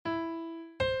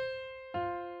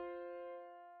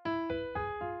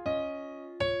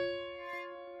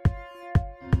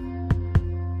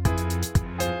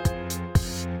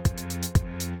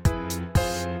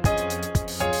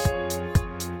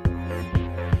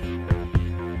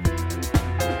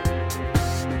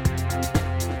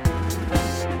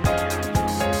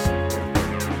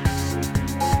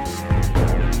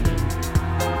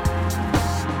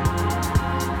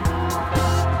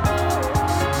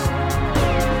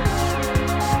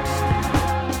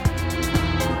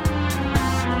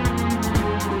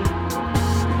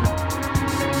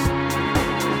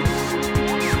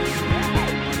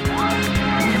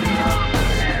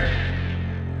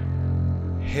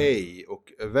Hej och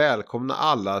välkomna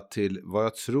alla till vad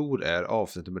jag tror är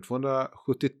avsnitt nummer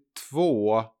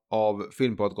 272 av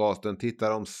filmpodcasten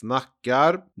Tittar om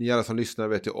snackar. Ni alla som lyssnar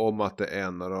vet ju om att det är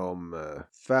en av de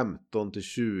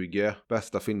 15-20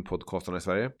 bästa filmpodcasterna i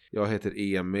Sverige. Jag heter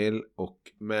Emil och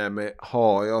med mig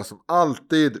har jag som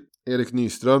alltid Erik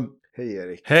Nyström. Hej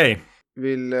Erik. Hej.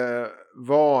 Vill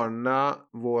varna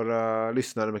våra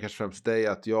lyssnare, men kanske främst dig,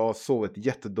 att jag sovit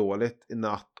jättedåligt i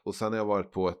natt och sen har jag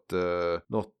varit på ett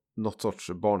något sorts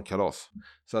barnkalas.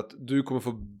 Så att du kommer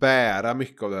få bära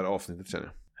mycket av det här avsnittet, känner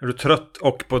jag. Är du trött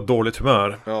och på dåligt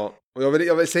humör? Ja, och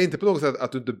jag vill säga inte på något sätt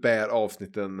att du inte bär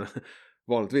avsnitten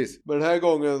vanligtvis. Men den här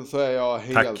gången så är jag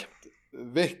helt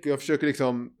väck. Jag försöker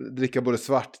liksom dricka både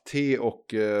svart te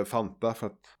och Fanta för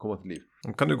att komma till liv.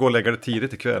 Då kan du gå och lägga det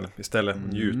tidigt ikväll istället.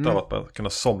 Njuta av att bara kunna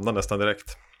somna nästan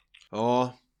direkt.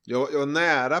 Ja, jag var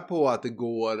nära på att det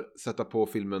går sätta på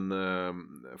filmen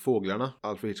Fåglarna,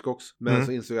 Alfred Hitchcocks. Men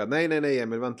så insåg jag, nej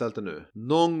Emil, vänta lite nu.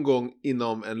 Någon gång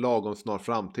inom en lagom snar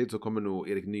framtid så kommer nog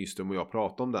Erik Nyström och jag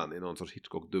prata om den i någon sorts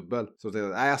Hitchcock-dubbel. Så jag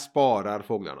tänkte, jag sparar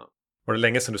Fåglarna. Var det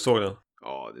länge sedan du såg den?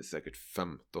 Ja, det är säkert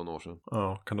 15 år sedan.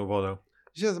 Ja, kan nog vara det.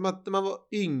 Det känns som att när man var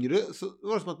yngre så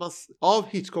var det som att man, av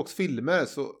Hitchcocks filmer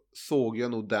så såg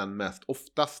jag nog den mest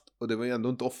oftast. Och det var ju ändå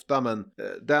inte ofta, men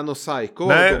den och Psycho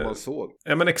var de man såg.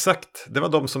 Ja, men exakt. Det var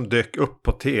de som dök upp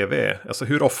på tv. Alltså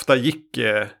hur ofta gick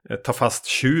Ta fast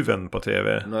tjuven på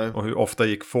tv? Nej. Och hur ofta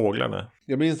gick Fåglarna?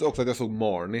 Jag minns också att jag såg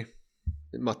Marnie.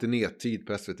 Matinétid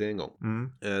på SVT en gång.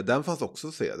 Den fanns också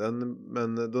att se.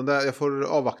 Men de där, jag får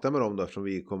avvakta med dem då, eftersom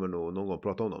vi kommer nog någon gång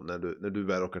prata om dem. När du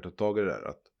väl råkar ta tag i det där.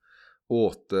 Att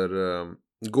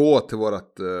gå till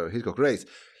vårat Hitchcock-race.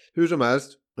 Hur som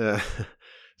helst.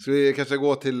 Så vi kanske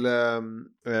gå till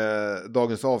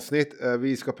dagens avsnitt.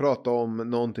 Vi ska prata om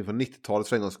någonting från 90-talet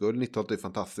för en gångs skull. 90-talet är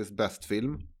fantastiskt, bäst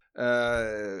film.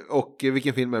 Och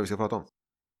vilken film är vi ska prata om?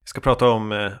 Vi ska prata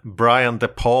om Brian De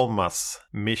Palmas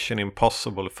Mission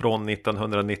Impossible från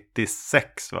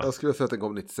 1996, va? Jag skulle säga att den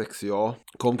kom 96, ja.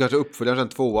 Kom kanske uppföljaren sen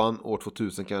tvåan, år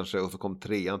 2000 kanske. Och så kom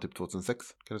trean typ 2006,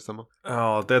 kan det stämma?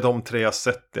 Ja, det är de tre jag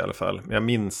sett i alla fall. Jag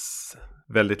minns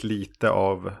väldigt lite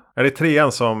av... Är det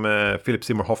trean som Philip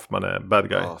Seymour Hoffman är bad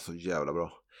guy? Ja, så jävla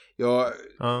bra.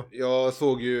 Jag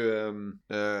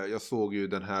såg ju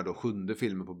den här då 7:e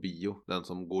filmen på bio. Den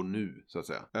som går nu, så att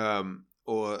säga.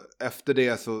 Och efter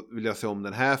det så vill jag se om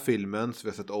den här filmen. Så vi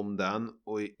har sett om den.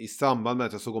 Och i samband med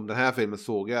att jag såg om den här filmen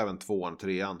såg jag även 2an och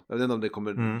 3an. Jag vet inte om det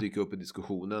kommer dyka upp i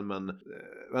diskussionen. Men det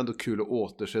var ändå kul att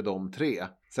återse de 3.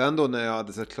 Sen då när jag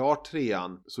hade sett klart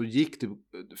 3an så gick typ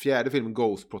 4:e filmen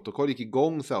Ghost Protocol gick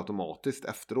igång så automatiskt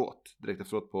efteråt. Direkt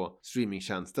efteråt på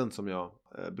streamingtjänsten som jag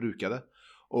brukade.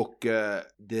 Och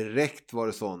direkt var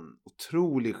det sån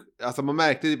otrolig... Alltså man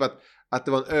märkte typ att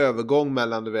det var en övergång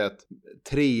mellan, du vet,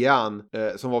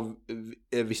 3an som var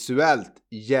visuellt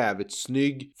jävligt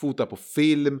snygg, fotad på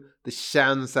film. Det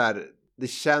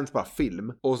känns bara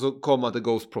film. Och så kommer man till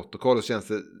Ghost Protocol och känns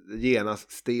det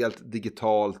genast stelt,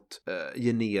 digitalt,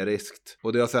 generiskt.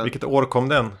 Och det har sen... Vilket år kom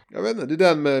den? Jag vet inte, det är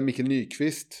den med Mikael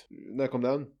Nyqvist. När kom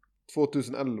den?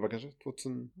 2011 kanske?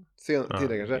 2000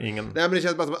 tidigare kanske? Ingen... Nej, men det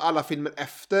känns bara som att alla filmer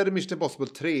efter Mission Impossible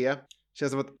 3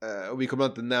 känns som att, och vi kommer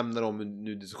inte nämna dem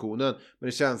nu i diskussionen, men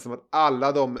det känns som att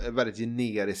alla de är väldigt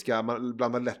generiska, man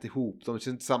blandar lätt ihop dem, det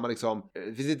känns inte samma liksom,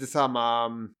 det finns inte samma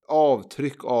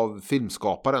avtryck av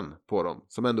filmskaparen på dem,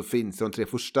 som ändå finns i de 3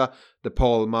 första. De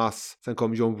Palmas, sen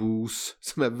kom John Woos,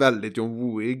 som är väldigt John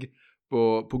Wooig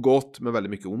på gott, men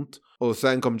väldigt mycket ont. Och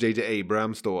sen kom J.J.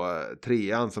 Abrams då,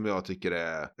 3an, som jag tycker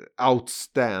är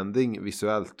outstanding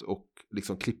visuellt och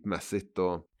liksom klippmässigt.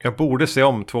 Och... Jag borde se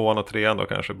om 2an och 3an då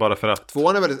kanske, bara för att...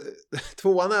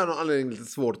 2an är någon anledning lite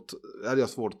svårt, hade jag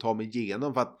svårt att ta mig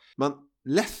igenom, för att man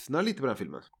ledsnar lite på den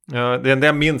filmen. Ja, det enda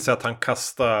jag minns är att han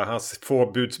kastar hans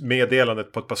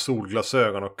tvåbudsmeddelandet på ett par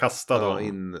solglasögon och kastar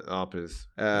dem. Ja, precis.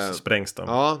 Så sprängs de.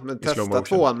 Ja, men testa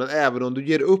 2an, men även om du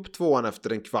ger upp 2an efter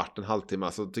en kvart, en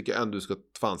halvtimme, så tycker jag ändå du ska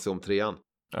fan se om 3an.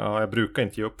 Ja, jag brukar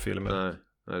inte ge upp filmen.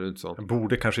 Nej, det är inte sånt. Jag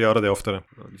borde kanske göra det oftare.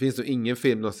 Det finns nog ingen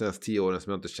film de senaste 10 åren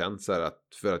som jag inte känt så här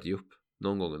för att ge upp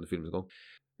någon gång under filmens gång.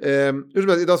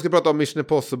 Idag ska vi prata om Mission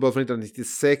Impossible från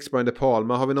 1996. Brian De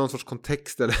Palma. Har vi någon sorts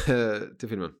kontext eller, till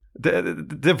filmen?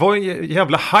 Det var en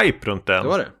jävla hype runt den. Det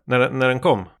var det. När den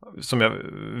kom. Som jag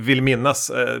vill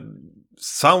minnas.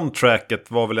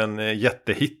 Soundtracket var väl en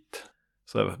jättehit.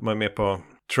 Så man är med på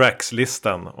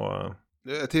trackslistan.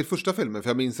 Till första filmen. För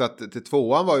jag minns att till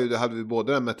tvåan hade vi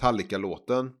både den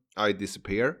Metallica-låten I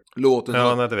Disappear.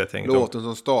 Låten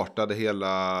som startade hela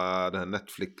den här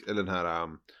Netflix. Eller den här...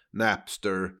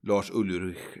 Napster, Lars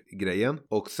Ulrich-grejen.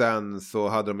 Och sen så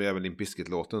hade de ju även Limp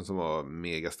Bizkit-låten som var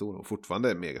megastor. Och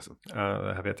fortfarande är megastor. Ja,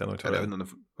 det här vet jag nog inte.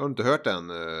 Har du inte hört den?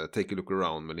 Take a Look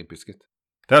Around med Limp Bizkit?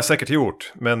 Det har jag säkert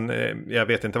gjort. Men jag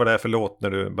vet inte vad det är för låt när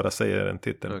du bara säger en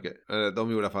titel. Okej,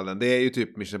 de gjorde i alla fall den. Det är ju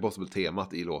typ Mission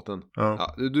Impossible-temat i låten.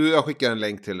 Ja. Jag skickar en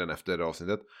länk till den efter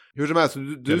avsnittet. Hur som helst,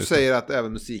 du säger att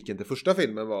även musiken till första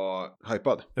filmen var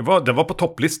hypad. Den var på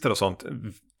topplistor och sånt.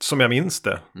 Som jag minns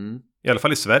det. I alla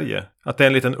fall i Sverige. Att det är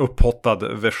en liten upphottad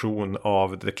version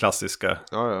av det klassiska.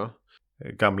 Ja.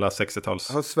 Gamla 60-tals.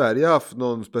 Har Sverige haft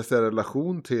någon speciell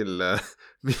relation till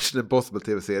Mission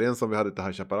Impossible-tv-serien som vi hade till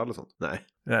High Chaparral och sånt? Nej.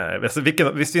 Alltså,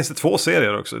 visst finns det 2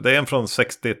 serier också? Det är en från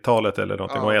 60-talet eller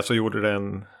någonting. Och jag så gjorde det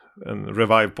en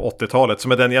revive på 80-talet.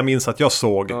 Som är den jag minns att jag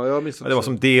såg. Ja, jag minns det var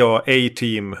som det och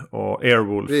A-Team och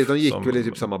Airwolf. De gick väl i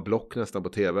typ samma block nästan på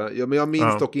tv. Ja, men jag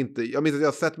minns dock inte. Jag minns att jag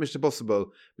har sett Mission Impossible.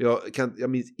 Men jag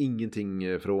minns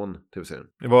ingenting från tv-serien.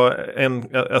 Det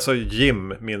var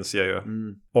Jim minns jag ju.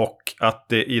 Och att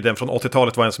det i den från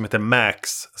 80-talet var en som heter Max.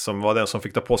 Som var den som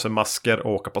fick ta på sig masker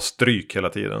och åka på stryk hela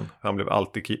tiden. Han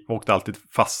åkte alltid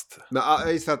fast. Men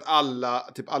jag gissar att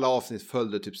alla avsnitt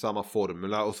följde typ samma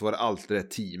formula. Och så var det alltid det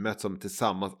teamet som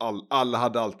tillsammans, alla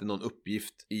hade alltid någon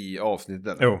uppgift i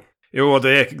avsnittet. Jo,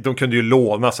 de kunde ju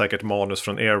låna säkert manus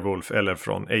från Airwolf eller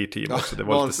från A-Team. Ja, så det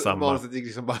var lite samma. Manuset gick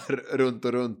liksom bara runt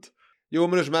och runt. Jo,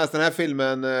 men hur som helst, den här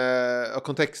filmen,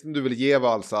 kontexten du ville ge var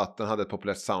alltså att den hade ett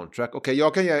populärt soundtrack. Okej,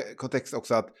 jag kan ge kontext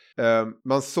också att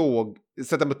man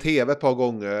sett den på tv ett par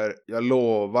gånger. Jag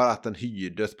lovar att den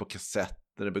hyrdes på kassett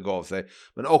när det begav sig.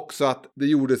 Men också att det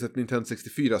gjordes ett Nintendo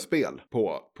 64-spel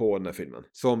på den här filmen.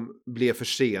 Som blev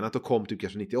försenat och kom typ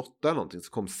kanske 98 eller någonting.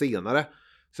 Så kom senare.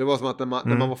 Så det var som att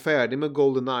när man var färdig med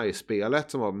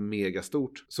GoldenEye-spelet som var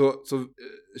megastort. Så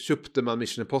köpte man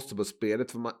Mission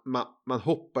Impossible-spelet. För man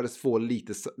hoppades få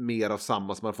lite mer av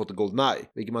samma som man fått i GoldenEye.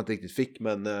 Vilket man inte riktigt fick.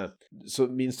 Men så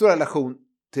min stora relation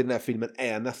till den här filmen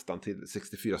är nästan till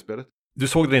 64-spelet. Du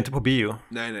såg den inte på bio?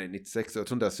 Nej, 96. Jag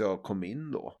tror inte ens jag kom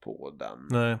in då på den.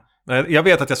 Nej, jag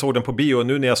vet att jag såg den på bio. Och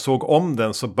nu när jag såg om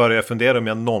den så började jag fundera om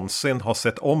jag någonsin har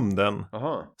sett om den.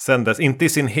 Aha. Sen dess, inte i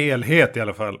sin helhet i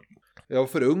alla fall. Jag var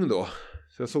för ung då.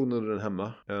 Så jag såg nog den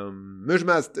hemma. Men hur som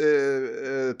helst,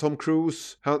 Tom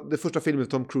Cruise. Det första filmen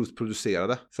Tom Cruise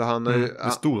producerade. Så han,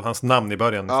 det stod hans namn i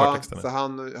början. Ja, så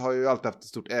han har ju alltid haft ett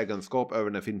stort ägandeskap över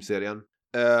den här filmserien.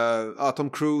 Tom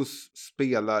Cruise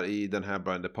spelar i den här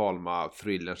Brian De Palma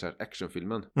thrillern,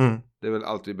 actionfilmen. Det är väl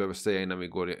allt vi behöver säga innan vi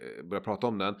börjar prata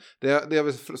om den. Det jag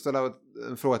vill ställa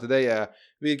en fråga till dig är: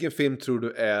 vilken film tror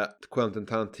du är Quentin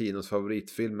Tarantinos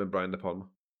favoritfilm med Brian De Palma?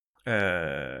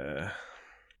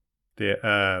 Det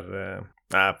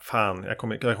är fan, jag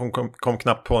kom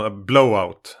knappt på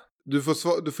Blowout. Du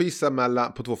får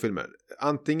gissa på 2 filmer.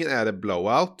 Antingen är det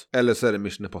Blowout eller så är det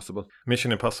Mission Impossible.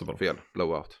 Mission Impossible. Fel,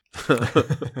 Blowout.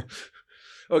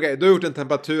 Okej, du har gjort en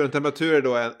temperatur. En temperatur är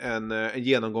då en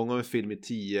genomgång av en film i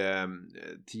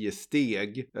 10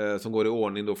 steg som går i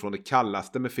ordning då från det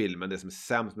kallaste med filmen, det som är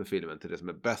sämst med filmen, till det som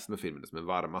är bäst med filmen, det som är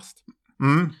varmast.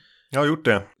 Jag har gjort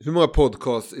det. Hur många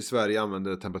podcasts i Sverige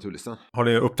använder temperaturlistan? Har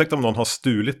ni upptäckt om någon har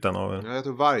stulit den av er? Jag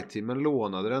tror Vargtimmen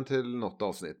lånade den till något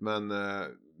avsnitt. Men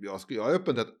jag är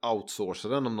öppen till att outsourca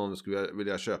den om någon skulle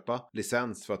vilja köpa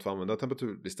licens för att få använda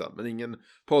temperaturlistan. Men ingen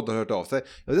podd har hört av sig.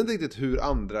 Jag vet inte riktigt hur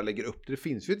andra lägger upp det. Det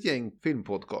finns ju ett gäng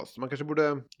filmpodcast. Man kanske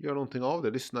borde göra någonting av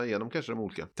det. Lyssna igenom kanske de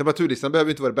olika. Temperaturlistan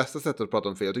behöver inte vara det bästa sättet att prata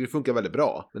om film. Jag tycker det funkar väldigt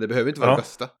bra. Men det behöver inte vara det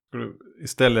bästa.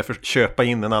 Istället för att köpa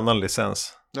in en annan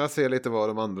licens. Jag ser lite vad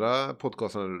de andra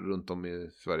podcasterna runt om i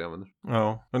Sverige använder.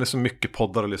 Ja, men det är så mycket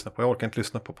poddar att lyssna på. Jag orkar inte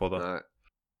lyssna på poddar. Nej,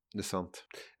 det är sant.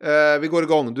 Vi går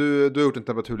igång. Du har gjort en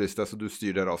temperaturlista så du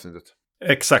styr det här avsnittet.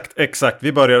 Exakt.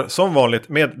 Vi börjar som vanligt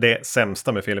med det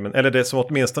sämsta med filmen. Eller det som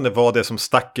åtminstone var det som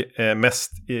stack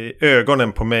mest i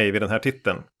ögonen på mig vid den här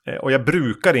titeln. Och jag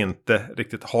brukar inte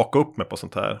riktigt haka upp mig på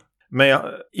sånt här. Men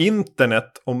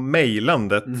internet och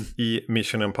mejlandet i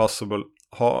Mission Impossible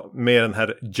med den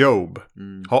här Job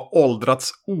har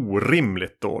åldrats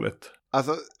orimligt dåligt.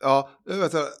 Alltså, ja,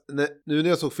 nu när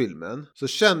jag såg filmen så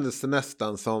kändes det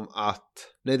nästan som att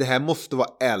nej, det här måste vara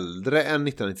äldre än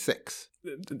 1996.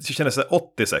 Det kändes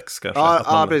 86 kanske.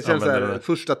 Ja, precis. Det kändes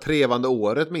första trevande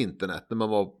året med internet när man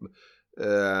var...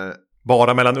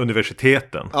 bara mellan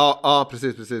universiteten. Ja,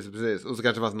 precis. Och så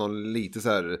kanske det fanns någon lite så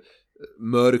här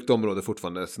mörkt område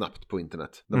fortfarande snabbt på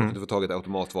internet. Där man kunde få tag i ett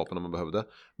automatvapen om man behövde.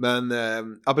 Men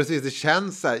ja, precis, det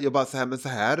känns så här. Jag bara så här, men så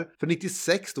här. För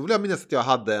 96, då vill jag minnas att jag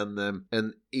hade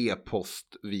en e-post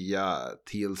via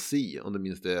TLC, om du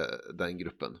minns det, den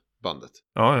gruppen. Bandet.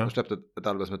 Ja. Jag släppte ett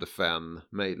album som heter Fan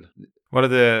Mail. Var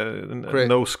det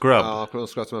No Scrub? Ja, No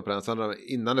Scrub som är på den. Sen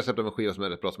innan jag släppte en skiva som är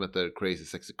rätt bra som heter Crazy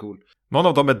Sexy Cool. Någon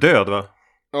av dem är död, va?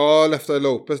 Ja, Left Eye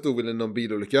Lopez dog väl i någon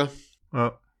bilolycka.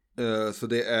 Ja. Så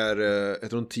det är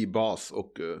heter hon T-Bas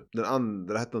och den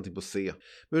andra hette någonting på C.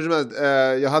 Men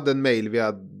jag hade en mail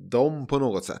via dem på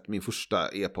något sätt, min första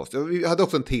e-post. Jag hade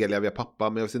också en Telia via pappa,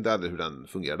 men jag visste inte aldrig hur den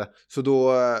fungerade. Så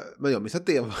då, men jag minns att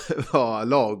det var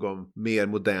lagom mer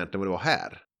modernt än vad det var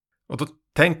här. Och då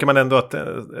tänker man ändå att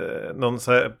någon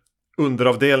så här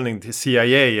underavdelning till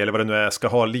CIA eller vad det nu är ska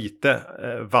ha lite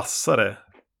vassare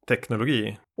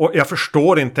teknologi. Och jag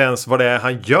förstår inte ens vad det är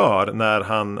han gör när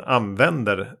han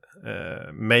använder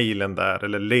mailen där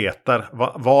eller letar.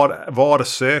 Var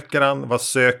söker han? Vad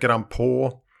söker han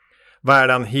på? Vad är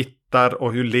det han hittar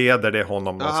och hur leder det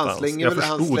honom någonstans? Han slänger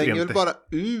väl bara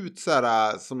ut så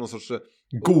här som någon sorts...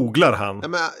 Googlar han? Ja,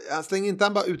 men han slänger inte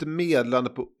bara ut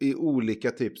meddelande i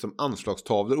olika typ som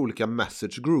anslagstavlor, olika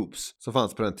message groups som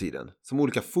fanns på den tiden. Som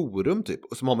olika forum typ,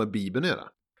 och som har med Bibeln att göra.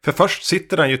 För först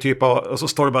sitter han ju typ och så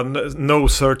står det bara no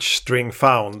search string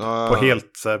found på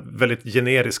helt så här, väldigt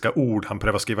generiska ord han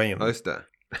prövar skriva in. Ja, just det.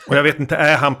 Och jag vet inte,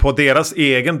 är han på deras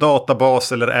egen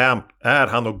databas eller är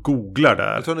han och googlar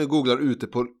där? Jag tror han googlar ute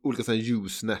på olika sådana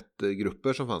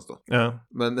Usenet-grupper som fanns då. Ja.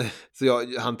 Men så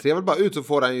han trevar bara ut så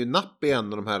får han ju napp i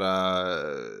en av de här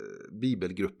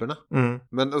bibelgrupperna.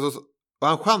 Men alltså, och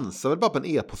han chansar väl bara på en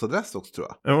e-postadress också, tror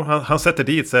jag. Jo, han sätter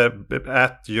dit så här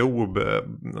 @job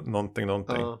någonting.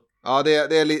 Ja,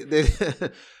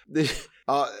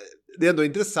 det är ändå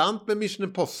intressant med Mission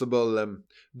Impossible.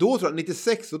 Då tror jag,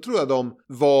 96, då tror jag de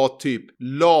var typ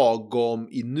lagom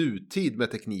i nutid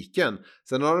med tekniken.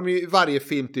 Sen har de ju i varje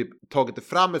film typ tagit det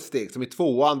fram ett steg. Som i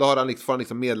 2:an, då har han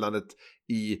liksom meddelandet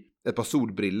i ett par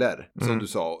solbriller, som du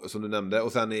sa, som du nämnde.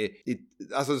 Och sen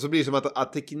alltså så blir det som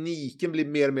att tekniken blir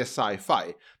mer och mer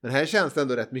sci-fi. Men här känns det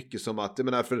ändå rätt mycket som att, jag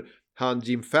menar, för han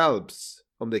Jim Phelps,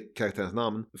 om det är karaktärens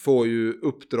namn, får ju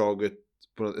uppdraget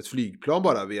på ett flygplan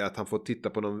bara via att han får titta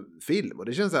på någon film. Och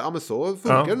det känns så här, ja men så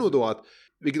funkar det nog då att,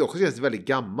 vilket också känns väldigt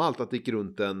gammalt, att det gick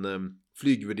runt en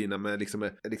flygvärdinna med liksom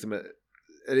ett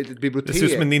litet bibliotek. Det ser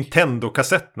ut som en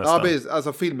Nintendo-kassett nästan. Ja, precis,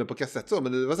 alltså filmer på kassett så,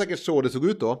 men det var säkert så det såg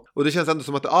ut då. Och det känns ändå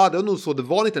som att, det var nog så det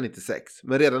var 1996.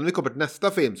 Men redan när vi kommer till nästa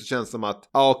film så känns det som att,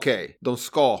 okej, de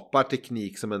skapar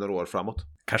teknik som är några år framåt.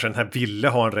 Kanske den här ville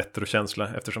ha en retrokänsla,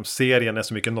 eftersom serien är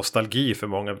så mycket nostalgi för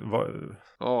många.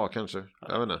 Ja, kanske.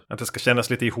 Jag vet inte. Att det ska kännas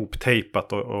lite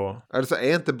ihoptejpat och... Alltså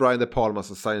är inte Brian De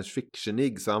Palmas och science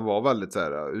fiction-ig, så han var väldigt så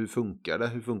här, hur funkar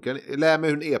det? Lär mig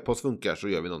hur en e-post funkar så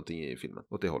gör vi någonting i filmen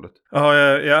åt det hållet. Ja,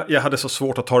 jag hade så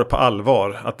svårt att ta det på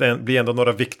allvar. Att det blir ändå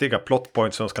några viktiga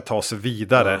plotpoints som ska ta sig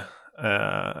vidare.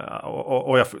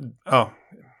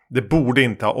 Det borde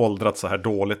inte ha åldrats så här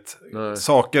dåligt. Nej.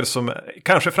 Saker som,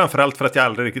 kanske framförallt för att jag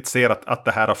aldrig riktigt ser att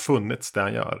det här har funnits, det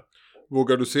han gör.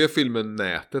 Vågar du se filmen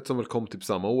Nätet som väl kom typ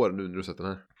samma år nu när du sett den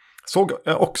här? Såg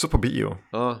också på bio.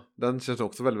 Ja, den känns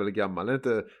också väldigt, väldigt gammal. Det är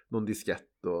inte någon diskett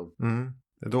och...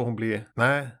 Det är då hon blir...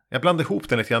 Nej, jag blandade ihop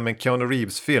den lite grann med en Keanu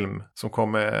Reeves-film som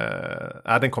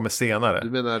kommer... den kommer senare. Du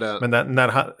menar den men när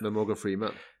han... med Morgan Freeman?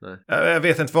 Nej. Jag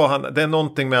vet inte vad han... Det är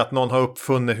någonting med att någon har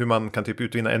uppfunnit hur man kan typ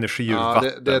utvinna energi ur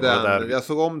vatten. Det är den. Där. Jag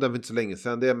såg om den för inte så länge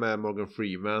sedan. Det är med Morgan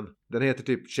Freeman. Den heter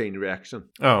typ Chain Reaction.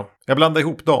 Ja, jag blandade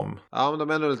ihop dem. Ja, men de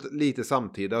är ändå lite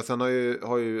samtida. Och sen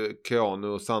har ju Keanu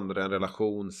och Sandra en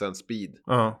relation sen Speed.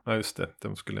 Ja, just det.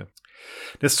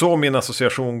 Det är så min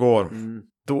association går.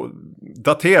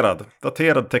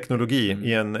 Daterad teknologi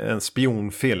i en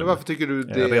spionfilm. Men varför tycker du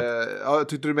det?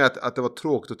 Tyckte du med att det var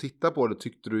tråkigt att titta på det?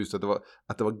 Tyckte du just att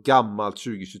det var gammalt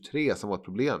 2023 som var ett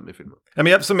problem i filmen? Ja,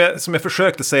 men som jag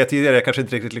försökte säga tidigare, jag kanske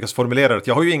inte riktigt lyckas formulera det.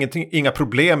 Jag har ju inga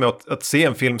problem med att se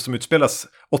en film som utspelas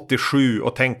 87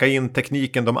 och tänka in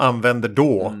tekniken de använder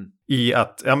då. I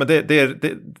att, ja men det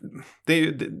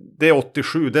är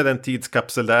 87, det är den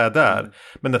tidskapsel det är där.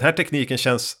 Men den här tekniken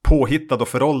känns påhittad och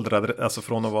föråldrad, alltså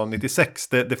från att vara 96.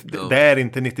 Det är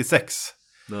inte 96.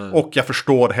 Nej. Och jag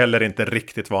förstår heller inte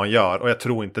riktigt vad han gör. Och jag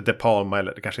tror inte De Palma,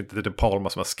 eller kanske inte De Palma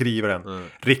som har skrivit den,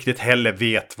 riktigt heller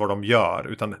vet vad de gör.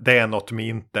 Utan det är något med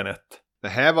internet. Det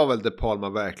här var väl De Palma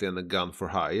verkligen en gun for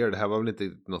hire. Det här var väl inte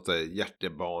något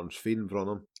hjärtebarnsfilm från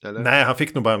honom, eller? Nej, han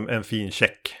fick nog bara en fin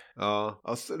check. Ja,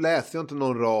 alltså läste jag inte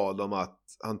någon rad om att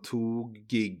han tog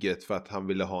gigget för att han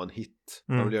ville ha en hit.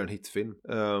 Han ville göra en hitfilm.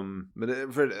 Men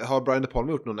har Brian De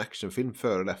Palma gjort någon actionfilm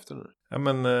före eller efter nu? Ja,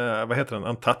 men vad heter den?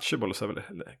 Untouchable, så väl,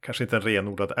 kanske inte en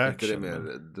renodlad action. Inte det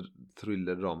mer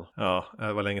thriller-drama? Ja,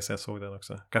 det var länge sedan jag såg den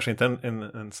också. Kanske inte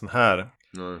en sån här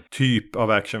typ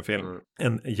av actionfilm.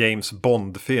 En James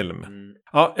Bond-film.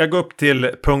 Ja, jag går upp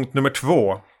till punkt nummer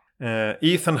 2.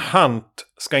 Ethan Hunt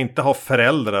ska inte ha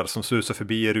föräldrar som susar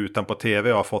förbi i rutan på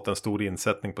tv och har fått en stor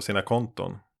insättning på sina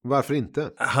konton. Varför inte?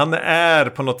 Han är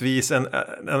på något vis en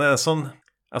sån,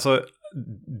 alltså,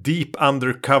 deep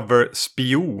undercover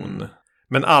spion.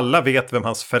 Men alla vet vem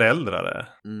hans föräldrar är.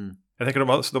 Jag tänker de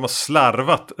har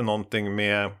slarvat någonting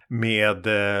med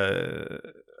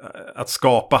att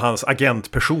skapa hans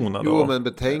agentpersona. Jo, men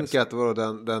betänk att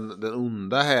den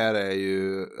onda här är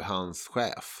ju hans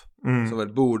chef. Som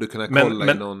väl borde kunna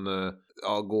kolla i någon...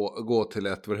 gå till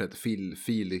ett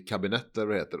filkabinett eller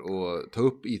vad det heter, och ta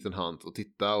upp Ethan Hunt och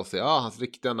titta och se hans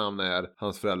riktiga namn är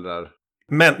hans föräldrar.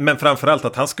 Men framförallt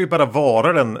att han ska ju bara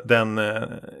vara den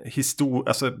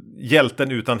alltså,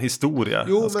 hjälten utan historia.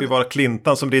 Han ska ju vara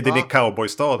Clinton som rider i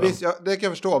cowboystaden. Visst, det kan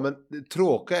jag förstå, men det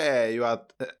tråkiga är ju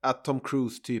att Tom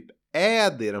Cruise typ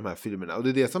är det i de här filmerna. Och det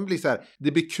är det som blir så här,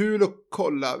 det blir kul att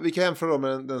kolla. Vi kan jämföra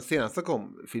med den senaste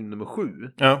film nummer 7.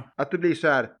 Ja. Att det blir så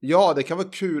här, det kan vara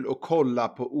kul att kolla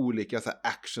på olika så här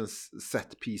action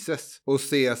set pieces. Och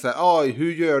se så här,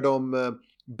 hur gör de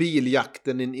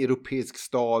biljakten i en europeisk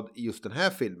stad i just den här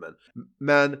filmen.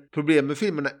 Men problemet med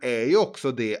filmerna är ju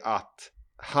också det att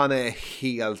han är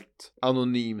helt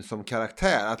anonym som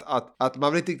karaktär. Att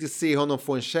man vill inte riktigt se honom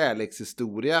få en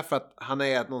kärlekshistoria för att han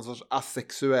är någon sorts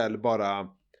asexuell bara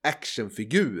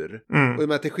actionfigur. Och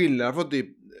med till skillnad från typ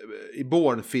i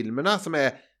Bourne-filmerna som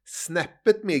är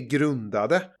snäppet mer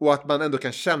grundade och att man ändå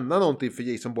kan känna någonting för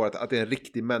Jason Bourne att det är en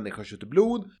riktig människa kött och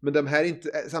blod, men de här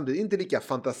är samtidigt inte lika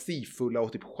fantasifulla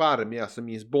och typ charmiga som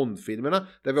i Bond-filmerna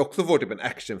där vi också får typ en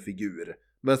actionfigur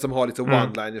men som har lite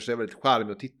one-liners och är väldigt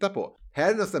charmig att titta på.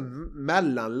 Här är nästan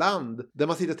mellanland där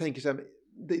man sitter och tänker så här,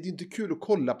 det är inte kul att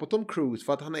kolla på Tom Cruise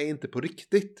för att han är inte på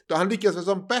riktigt. Han lyckas väl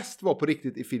som bäst vara på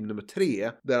riktigt i film nummer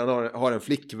 3 där han har en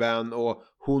flickvän och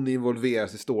hon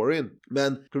involveras i storyn.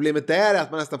 Men problemet där är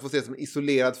att man nästan får se som en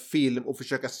isolerad film och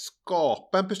försöka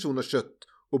skapa en person av kött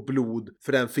och blod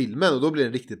för den filmen och då blir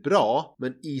den riktigt bra.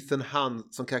 Men Ethan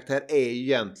Hunt som karaktär är ju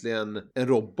egentligen en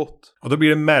robot. Och då blir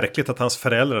det märkligt att hans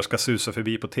föräldrar ska susa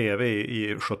förbi på tv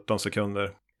i 17 sekunder.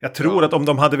 Jag tror att om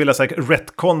de hade velat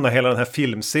retconna hela den här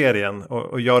filmserien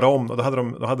och göra om,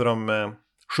 då hade de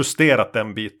justerat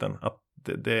den biten. Att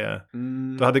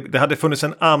det hade funnits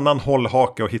en annan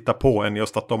hållhake att hitta på än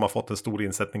just att de har fått en stor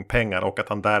insättning pengar och att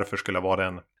han därför skulle vara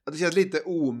en... Det känns lite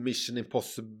Mission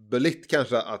Impossible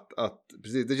kanske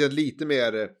precis, det känns lite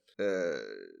mer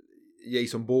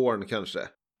Jason Bourne kanske.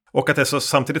 Och att det är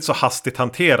samtidigt så hastigt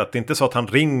hanterat. Det är inte så att han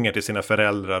ringer till sina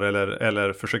föräldrar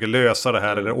eller försöker lösa det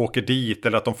här eller åker dit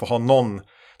eller att de får ha någon.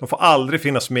 De får aldrig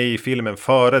finnas med i filmen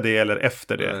före det eller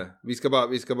efter det. Nej, vi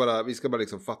ska bara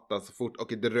liksom fatta så fort.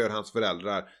 Okej, det rör hans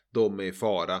föräldrar. De är i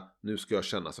fara. Nu ska jag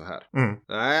känna så här.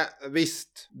 Nej,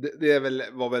 visst. Det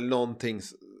var väl någonting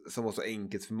som var så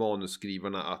enkelt för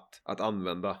manusskrivarna att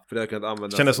använda. För det kan inte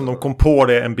använda. Kändes som de kom på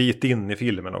det en bit in i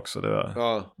filmen också. Det var...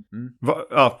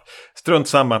 Ja. Strunt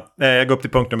samma. Jag går upp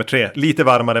till punkt nummer 3. Lite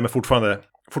varmare men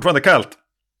fortfarande kallt.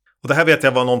 Och det här vet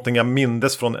jag var någonting jag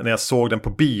mindes från när jag såg den på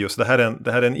bio. Så det här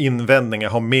är en invändning jag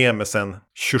har med mig sedan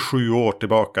 27 år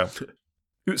tillbaka.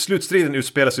 Slutstriden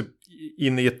utspelas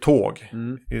in i ett tåg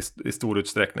i stor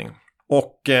utsträckning.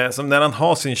 Och som när han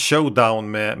har sin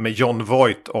showdown med Jon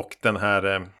Voight och den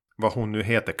här, vad hon nu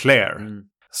heter, Claire.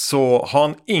 Så har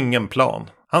han ingen plan.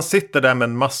 Han sitter där med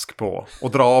en mask på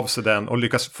och drar av sig den och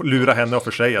lyckas lura henne och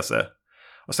försäga sig.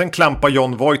 Och sen klampar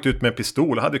Jon Voight ut med en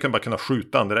pistol. Hade ju bara kunnat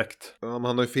skjuta han direkt. Ja, men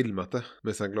han har ju filmat det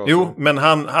med sina glas. Jo, men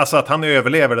att han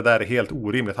överlever det där är helt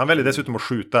orimligt. Han väljer dessutom att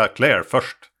skjuta Claire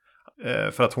först.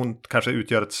 För att hon kanske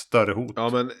utgör ett större hot. Ja,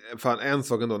 men fan, en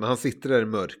sak ändå. När han sitter där i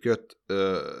mörkret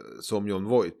som Jon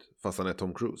Voight, fast han är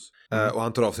Tom Cruise. Och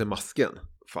han tar av sig masken.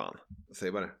 Fan,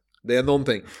 säg bara det. Det är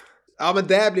någonting. Ja, men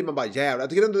där blir man bara jävla. Jag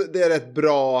tycker ändå det är rätt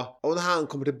bra. Och när han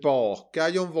kommer tillbaka,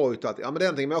 Jon Voight och allt. Ja, men det är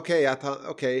någonting. Men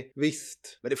okej,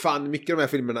 visst. Men det fan, mycket av de här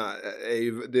filmerna är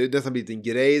ju, det är nästan blivit en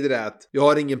grej det där att jag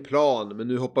har ingen plan, men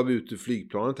nu hoppar vi ut ur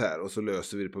flygplanet här och så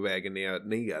löser vi det på vägen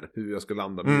ner hur jag ska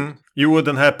landa. Jo,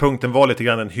 den här punkten var lite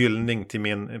grann en hyllning till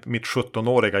mitt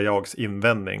 17-åriga jags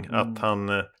invändning. Att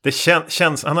det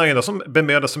känns, han har ju ändå som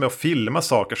bemödat sig med att filma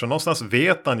saker, så någonstans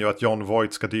vet han ju att Jon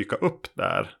Voight ska dyka upp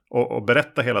där och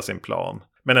berätta hela sin plan.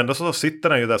 Men ändå så sitter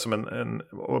han ju där som en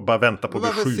och bara väntar på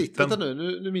att bli skjuten.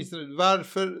 Nu minns jag,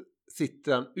 varför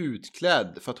sitter han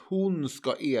utklädd? För att hon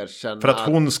ska erkänna... För att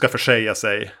hon ska försäga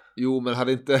sig. Jo, men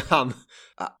hade inte han...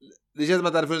 Det känns som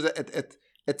att det hade funnits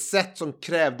ett sätt som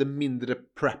krävde mindre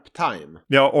prep time.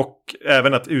 Ja, och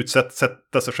även att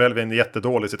sätta sig själv i en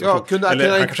jättedålig situation. Ja,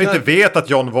 han kanske inte vet att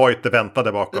Jon Voight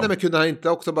väntade bakom. Nej, men kunde han inte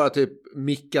också bara typ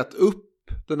mickat upp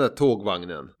den där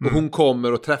tågvagnen? Och hon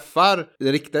kommer och träffar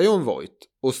den riktiga Jon Voight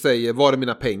och säger, var är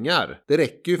mina pengar? Det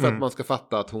räcker ju för att man ska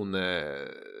fatta att hon är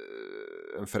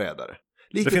en förrädare.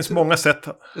 Det finns många sätt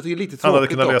jag tycker lite han hade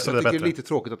kunnat lösa det bättre. Jag tycker det är lite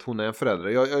tråkigt att hon är en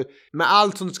förälder. Med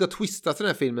allt som ska twistas i den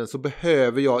här filmen så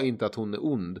behöver jag inte att hon är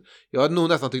ond. Jag hade nog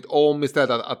nästan tyckt om istället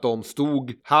att de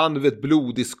stod, han vet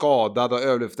blodig skadad och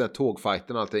överlevt den här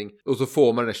tågfighten och allting. Och så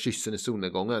får man den där kyssen i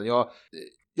solnedgången.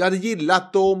 Jag hade gillat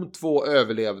att de två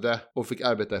överlevde och fick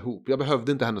arbeta ihop. Jag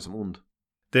behövde inte henne som ond.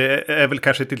 Det är väl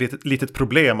kanske ett litet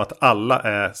problem att alla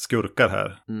är skurkar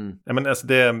här. Jag menar, alltså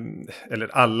eller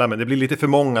alla, men det blir lite för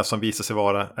många som visar sig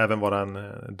vara en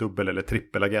dubbel- eller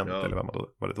trippelagent. Ja. Eller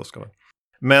vad det då ska vara.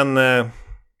 Men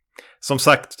som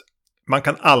sagt, man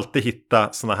kan alltid hitta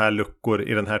såna här luckor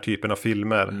i den här typen av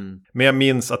filmer. Men jag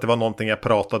minns att det var någonting jag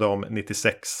pratade om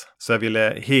 96. Så jag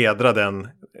ville hedra den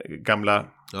gamla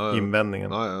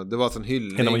invändningen. Ja. Det var alltså en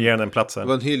hyllning. Genom att ge den platsen. Det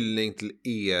var en hyllning till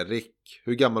Erik.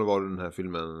 Hur gammal var du den här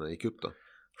filmen gick upp då?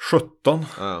 17.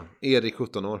 Ja, Erik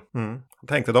 17 år. Jag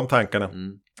tänkte de tankarna.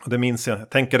 Och det minns jag. Jag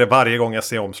tänker det varje gång jag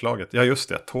ser omslaget. Ja, just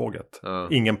det. Tåget.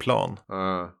 Ingen plan.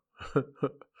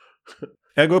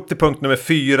 Jag går upp till punkt nummer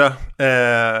 4.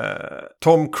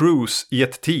 Tom Cruise i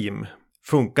ett team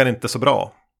funkar inte så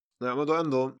bra. Nej, men då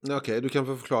ändå... Okej, du kan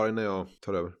få förklara innan jag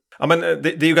tar över. Ja, men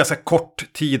det är ju ganska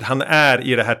kort tid han är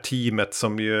i det här teamet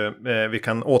som ju vi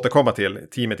kan återkomma till.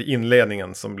 Teamet i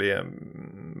inledningen som blir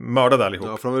mördade allihop.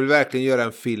 Ja, för de vill verkligen göra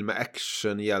en film med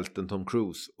action-hjälten Tom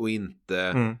Cruise och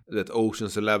inte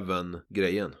Ocean's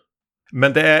 11-grejen.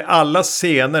 Men det är alla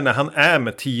scener när han är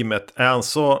med teamet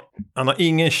han har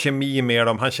ingen kemi med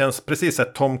dem. Han känns precis som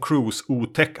Tom Cruise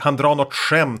otäck. Han drar något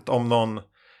skämt om någon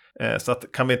så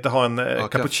att kan vi inte ha en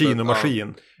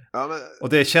cappuccino-maskin. Ja, men... Och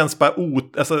det känns bara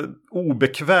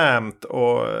obekvämt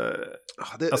och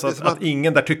att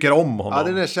ingen där tycker om honom.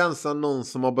 Ja, det är känslan någon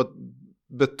som har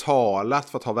betalat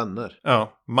för att ha vänner.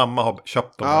 Ja, mamma har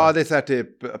köpt dem. Ja, det är så här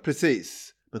typ,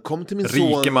 precis. Men kom till min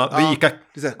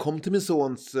kom till min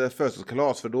sons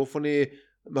födelsedagskalas för då får ni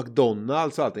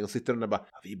McDonalds och allting och sitter där bara,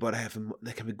 vi är bara här för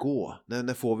när kan vi gå?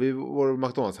 När får vi vår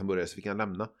McDonalds hamburgare så vi kan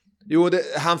lämna? Jo,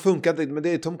 han funkar inte, men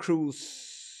det är Tom Cruise.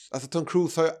 Alltså Tom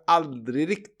Cruise har ju aldrig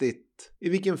riktigt... I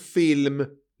vilken film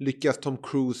lyckas Tom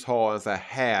Cruise ha en så här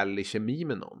härlig kemi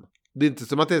med någon? Det är inte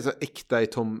som att det är så äkta i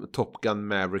Top Gun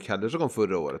Maverick heller som kom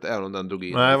förra året, även om den drog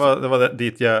in. Nej, det var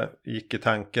dit jag gick i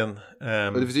tanken.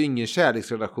 Och det finns ju ingen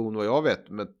kärleksrelation vad jag vet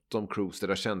med Tom Cruise där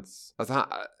det känns... Alltså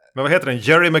men vad heter den?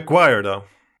 Jerry Maguire då?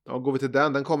 Ja, går vi till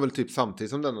den kom väl typ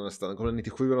samtidigt som den nästan. Den kom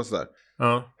 97 eller sådär.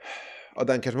 Ja. Ja,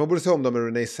 den kanske man borde se om med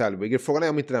Renée Zellweger. Frågan är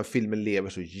om inte den filmen lever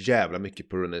så jävla mycket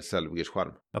på Renée Zellwegers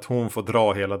charm. Att hon får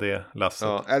dra hela det lasset.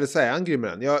 Ja, eller så är han grym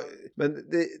med den.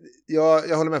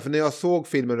 Jag håller med, för när jag såg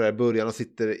filmen där i början och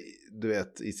sitter, du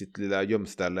vet, i sitt lilla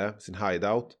gömställe, sin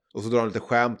hideout. Och så drar han lite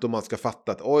skämt och man ska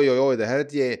fatta att oj, det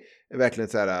här är verkligen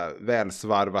ett så här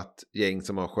välsvarvat gäng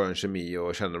som har skön kemi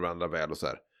och känner varandra väl och så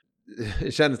här.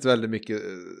 Det känns väldigt mycket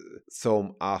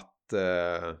som att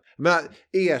men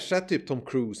ersätt typ Tom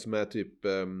Cruise med typ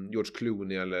George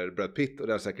Clooney eller Brad Pitt och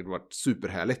det har säkert varit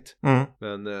superhärligt.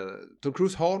 Men Tom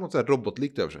Cruise har något så här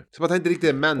robotlikt över sig. Så att han inte riktigt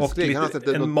är mänsklig. Och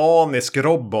lite en manisk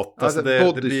robot. Alltså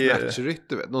body snatcherigt,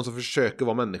 du vet. Någon som försöker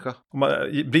vara människa. Man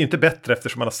blir inte bättre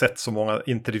eftersom man har sett så många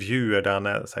intervjuer där han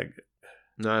är så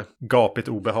här gapigt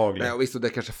obehaglig. Nej, och visst, och det är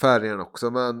kanske färgen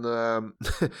också, men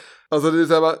alltså det är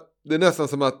så här, det är nästan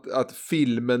som att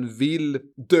filmen vill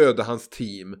döda hans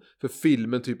team. För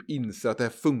filmen typ inser att det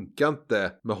här funkar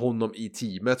inte med honom i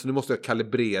teamet. Så nu måste jag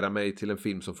kalibrera mig till en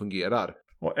film som fungerar.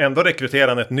 Och ändå rekryterar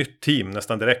han ett nytt team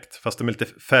nästan direkt. Fast de är lite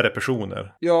färre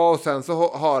personer. Ja, och sen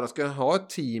så ska han ha ett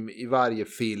team i varje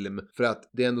film. För att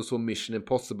det är ändå så Mission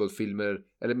Impossible-filmer.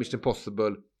 Eller Mission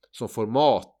Impossible som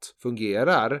format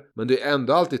fungerar. Men det är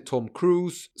ändå alltid Tom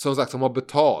Cruise som sagt som har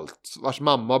betalt. Vars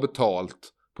mamma har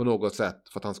betalt på något sätt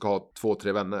för att han ska ha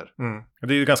 2-3 vänner.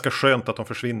 Det är ju ganska skönt att de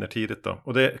försvinner tidigt då.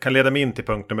 Och det kan leda mig in till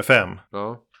punkt nummer 5.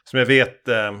 Ja. Som jag vet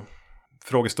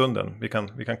frågestunden.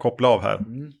 Vi kan koppla av här.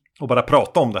 Och bara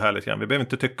prata om det här lite grann. Vi behöver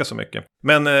inte tycka så mycket.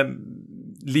 Men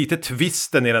lite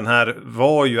twisten i den här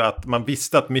var ju att man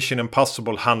visste att Mission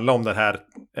Impossible handlar om den här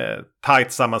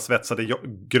tight sammansvetsade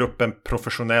gruppen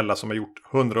professionella som har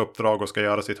gjort 100 uppdrag och ska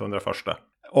göra sitt 101.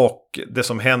 Och det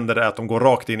som händer är att de går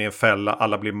rakt in i en fälla,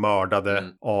 alla blir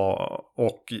mördade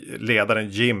och ledaren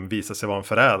Jim visar sig vara en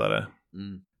förrädare.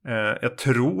 Jag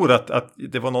tror att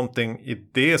det var någonting i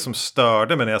det som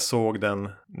störde mig när jag såg den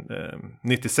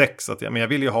 96. Att jag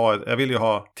vill ju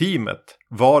ha teamet.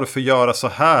 Varför göra så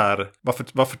här?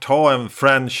 Varför ta en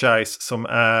franchise som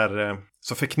är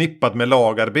så förknippad med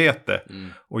lagarbete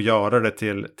och göra det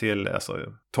till alltså,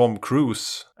 Tom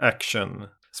Cruise action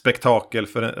spektakel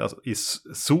i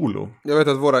solo. Jag vet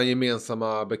att våra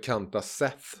gemensamma bekanta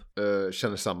Seth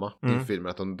känner samma i filmen.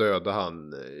 Att de dödade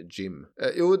han Jim.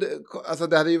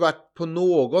 Det hade ju varit på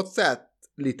något sätt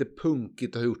lite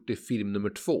punkigt att ha gjort det i film nummer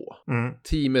 2.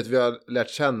 Teamet vi har lärt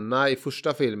känna i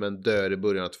första filmen dör i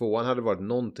början av 2:an hade varit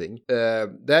någonting.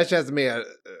 Det här känns mer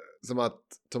som att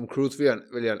Tom Cruise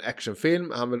vill göra en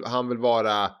actionfilm. Han vill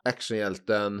vara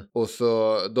actionhjälten. Och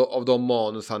så av de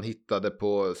manus han hittade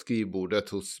på skrivbordet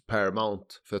hos Paramount.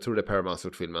 För jag tror det är Paramount som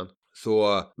gjort filmen.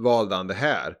 Så valde han det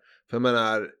här. För jag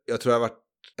menar, jag tror det har varit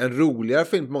en roligare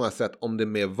film på många sätt om det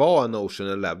mer var en Ocean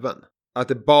 11. Att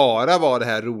det bara var det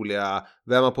här roliga.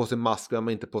 Vem har på sig mask, vem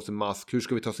har inte på sig mask. Hur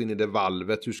ska vi ta oss in i det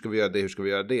valvet? Hur ska vi göra det? Hur ska vi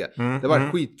göra det? Det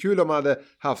var skitkul om man hade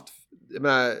haft...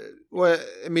 Och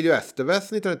Emil Estevez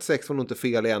 1996 var nog inte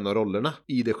fel i en av rollerna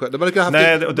i det själv. De hade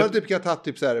kunnat ha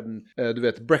typ så här, du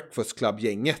vet, Breakfast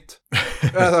Club-gänget.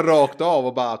 Alltså rakt av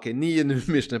och bara okej, ni är nu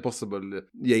Mission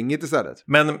Impossible-gänget istället.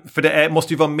 Men för det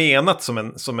måste ju vara menat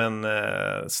som en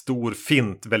stor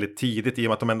fint väldigt tidigt i och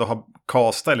med att de ändå har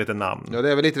castat lite namn. Ja,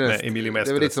 det är väl lite, det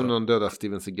är väl lite som de dödade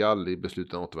Steven Seagal i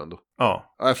Besluten om återvändo.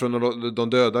 Ja. Eftersom de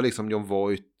dödade liksom John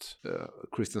Voight,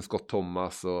 Kristen Scott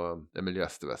Thomas och Emil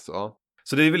Estevez. Ja.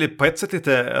 Så det är väl på ett sätt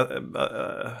lite...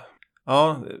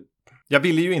 Jag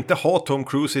ville ju inte ha Tom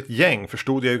Cruise i ett gäng,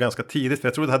 förstod jag ju ganska tidigt. För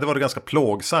jag tror det hade varit ganska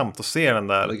plågsamt att se den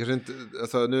där. Det kanske inte,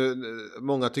 alltså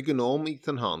många tycker nog om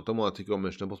Ethan Hunt och många tycker om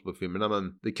Mission Impossible-filmerna.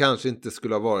 Men det kanske inte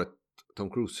skulle ha varit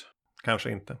Tom Cruise.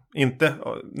 Kanske inte.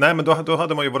 Nej, men då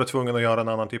hade man ju varit tvungen att göra en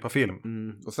annan typ av film.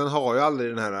 Och sen har ju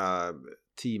aldrig den här...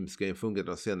 teamsgrejen fungerar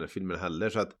de senare filmerna heller.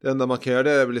 Så att det enda man kan göra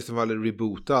det är väl liksom att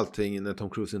reboota allting när Tom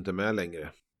Cruise inte är med längre.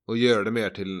 Och göra det mer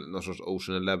till någon sorts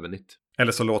Ocean 11-igt.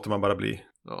 Eller så låter man bara bli.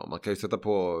 Ja, man kan ju sätta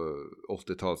på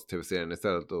 80-tals tv-serien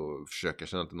istället och försöka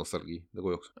känna lite nostalgi. Det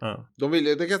går ju också. Ja.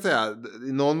 Det kan jag säga,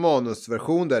 i någon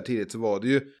manusversion där tidigt så var det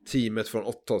ju teamet från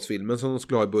 80-talsfilmen som de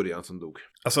skulle ha i början som dog.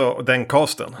 Alltså den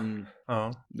casten?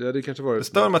 Ja. Det kanske var det. Det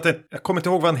stör mig att jag kommer inte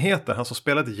ihåg vad han heter. Han som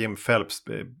spelade Jim Phelps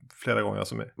flera gånger.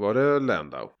 Var det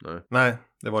Landau? Nej,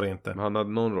 det var det inte. Men han hade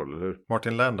någon roll, eller hur?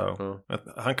 Martin Landau. Ja.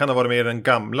 Han kan ha varit med i den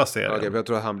gamla serien. Okej, jag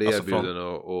tror att han blev erbjuden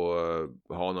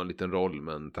att ha någon liten roll,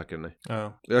 men tackar nej.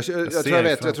 Ja. Jag tror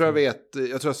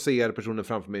jag ser personen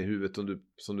framför mig i huvudet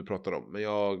som du pratar om. Men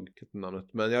jag kan inte namnet.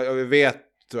 Men jag vet,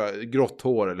 tror jag, grått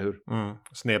hår, eller hur?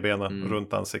 Snedbena,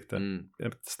 runt ansikte.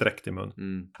 Sträckt i mun.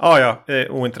 Ja,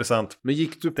 ointressant. Men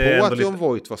gick du på att John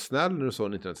Voight var snäll när du såg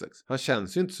 1996? Han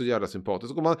känns ju inte så jävla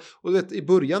sympatisk. Och vet, i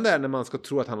början där när man ska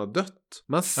tro att han har dött.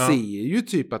 Man ser ju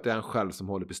typ att det är han själv som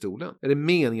håller pistolen. Är det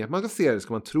meningen att man ska se det?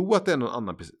 Ska man tro att det är någon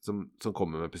annan som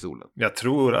kommer med pistolen? Jag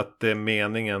tror att det är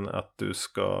meningen att du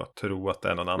ska tro att det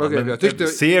är någon annan. Okay, men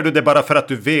ser du det bara för att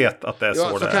du vet att det är så det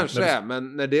är? Ja, så kanske det är.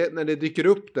 Men när det dyker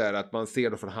upp där att man ser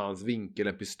då från hans vinkel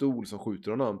en pistol som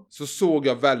skjuter honom, så såg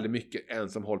jag väldigt mycket en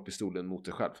som håller pistolen mot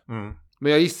sig själv.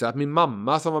 Men jag gissar att min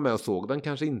mamma som var med och såg den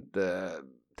kanske inte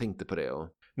tänkte på det.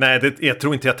 Nej, jag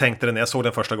tror inte jag tänkte det när jag såg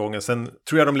den första gången. Sen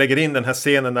tror jag de lägger in den här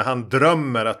scenen när han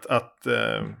drömmer att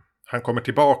han kommer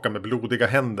tillbaka med blodiga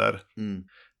händer.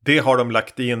 Det har de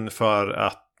lagt in för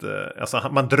att alltså,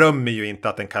 man drömmer ju inte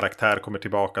att en karaktär kommer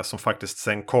tillbaka som faktiskt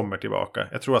sen kommer tillbaka.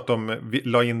 Jag tror att de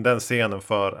la in den scenen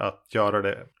för att göra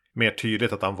det mer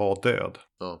tydligt att han var död.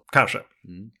 Kanske.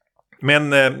 Men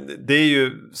det är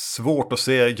ju svårt att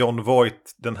se John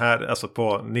Voight den här, alltså på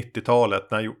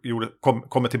 90-talet när han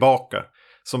kommer tillbaka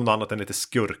som något annat än lite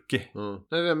skurkig.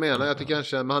 Det är det jag menar. Jag tycker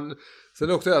kanske sen är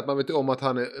det också att man vet om att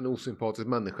han är en osympatisk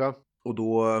människa. Och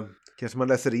då kanske man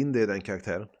läser in det i den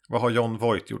karaktären. Vad har John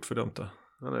Voight gjort för dumt då?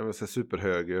 Han är väl så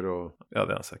superhöger och... Ja,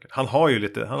 det är han säkert. Han har ju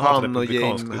lite...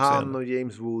 Han och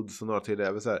James Woods och några till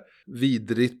är väl så här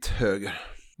vidrigt höger.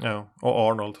 Ja,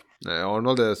 och Arnold. Nej,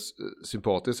 Arnold är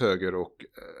sympatisk höger och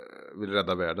vill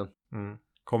rädda världen.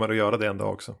 Kommer att göra det en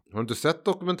dag också. Har du inte sett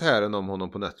dokumentären om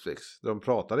honom på Netflix? De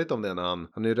pratar lite om det när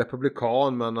han är ju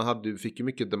republikan, men han fick ju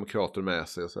mycket demokrater med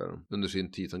sig och så här, under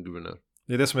sin tid som guvernör.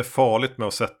 Det är det som är farligt med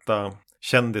att sätta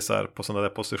kändisar på sådana där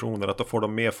positioner. Att då får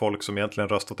de med folk som egentligen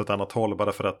röstat åt ett annat håll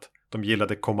bara för att de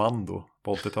gillade kommando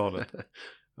på 80-talet.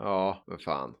 Ja, men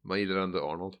fan. Man gillar ändå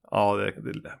Arnold. Ja,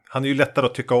 han är ju lättare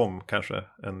att tycka om kanske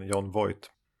än Jon Voight.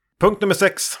 Punkt nummer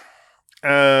 6.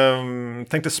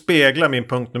 Tänkte spegla min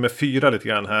punkt nummer 4 lite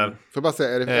grann här. Får jag bara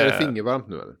säga, är det fingervarmt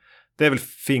nu eller? Det är väl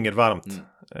fingervarmt.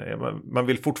 Man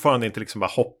vill fortfarande inte liksom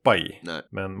bara hoppa i. Nej.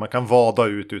 Men man kan vada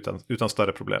ut utan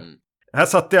större problem. Här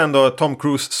satte jag ändå Tom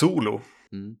Cruise solo.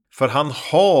 För han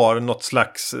har något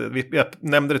slags, jag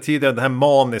nämnde det tidigare, den här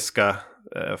maniska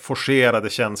forcerade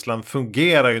känslan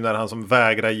fungerar ju när han som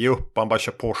vägrar ge upp. Han bara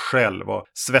kör på själv och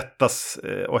svettas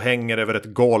och hänger över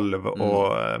ett golv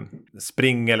och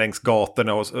springer längs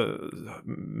gatorna och,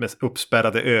 med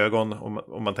uppspärrade ögon.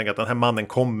 Om man tänker att den här mannen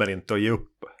kommer inte att ge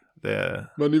upp.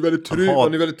 Man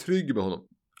är väldigt trygg med honom.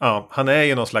 Ja, han är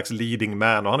ju någon slags leading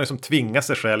man och han har ju som tvingat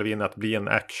sig själv in att bli en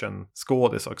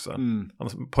actionskådis också.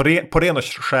 På ren och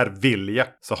skär vilja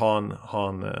så har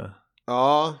han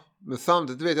Ja, men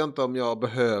samtidigt vet jag inte om jag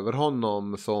behöver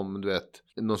honom som, du vet,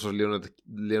 någon sorts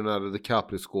Leonardo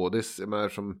DiCaprio-skådis.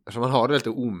 Eftersom han har det lite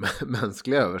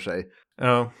omänskliga över sig.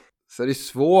 Ja. Så det är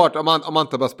svårt om man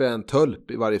inte bara spelar en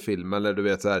tulp i varje film. Eller du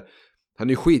vet så här. Han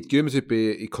är ju skitgrym typ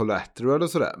i Collateral och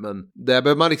sådär. Men där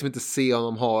behöver man liksom inte se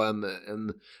honom ha en...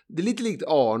 Det är lite likt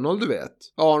Arnold, du vet.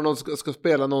 Arnold ska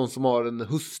spela någon som har en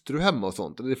hustru hemma och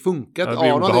sånt. Det funkar inte.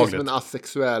 Ja, Arnold är som en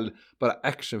asexuell bara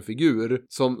actionfigur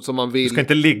som man vill... Du ska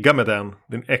inte ligga med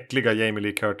din äckliga Jamie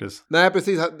Lee Curtis. Nej,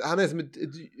 precis. Han är som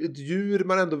ett djur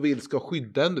man ändå vill ska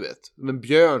skydda en, du vet. Som en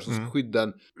björn som ska skydda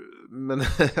en. Men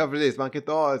ja, precis. Man kan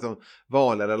inte ha liksom,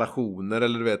 vanliga relationer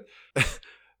eller du vet...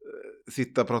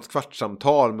 sitta på något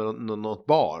kvartssamtal med något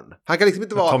barn. Han kan liksom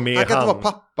inte vara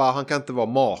pappa, han kan inte vara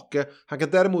make. Han kan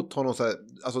däremot ha någon så här,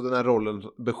 alltså den här rollen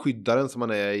beskyddaren som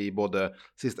han är i både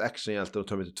Sista Actionhjälten och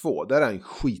Terminator 2. Där är han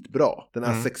skitbra. Den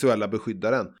här sexuella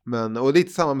beskyddaren. Och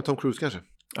lite samma med Tom Cruise kanske.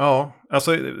 Ja,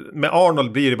 alltså med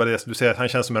Arnold blir det bara det du säger att han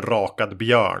känns som en rakad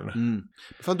björn.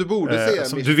 Fan, du borde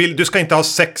se... Du ska inte ha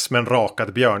sex med en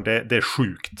rakad björn, det är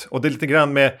sjukt. Och det är lite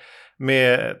grann med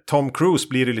Tom Cruise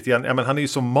blir det lite grann, ja men han är ju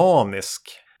så manisk.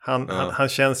 Han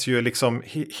känns ju liksom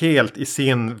helt i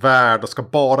sin värld och ska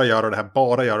bara göra det här.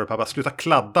 Bara sluta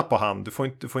kladda på han. Du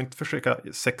får inte försöka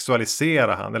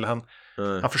sexualisera han. Eller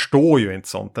han förstår ju inte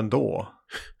sånt ändå.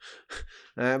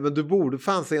 Nej, men du borde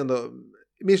fan se ändå...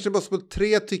 Mission Impossible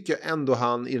 3 tycker jag ändå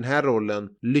han i den här rollen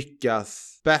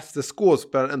lyckas bästa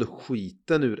skådespelaren ändå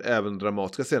skiten ur även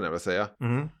dramatiska scener, vill jag säga.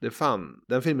 Det är fan,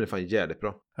 den filmen är fan jävligt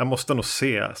bra. Jag måste nog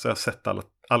se, så jag har sett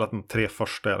alla de 3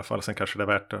 första i alla fall. Sen kanske det är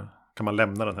värt det. Kan man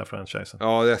lämna den här franchisen?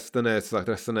 Ja,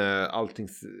 resten är allting,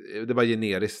 det är bara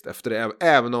generiskt efter det.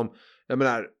 Även om, jag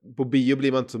menar, på bio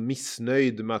blir man inte så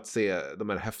missnöjd med att se de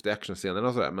här häftiga actionscenerna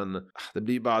och sådär. Men det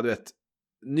blir bara, du vet,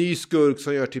 ny skurk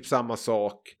som gör typ samma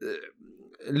sak.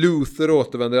 Luther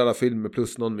återvänder i alla filmer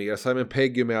plus någon mer. Simon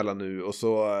Pegg är med alla nu. Och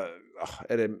så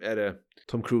är det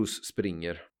Tom Cruise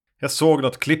springer. Jag såg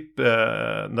något klipp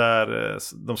där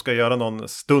de ska göra någon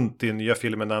stunt i nya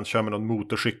filmen när han kör med någon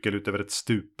motorcykel ut över ett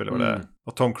stup eller vad det är.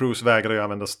 Och Tom Cruise vägrar ju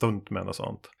använda stuntmän och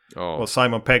sånt. Ja. Och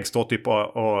Simon Pegg står typ och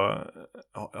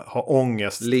har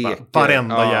ångest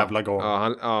varenda jävla gång.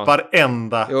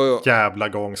 Varenda jävla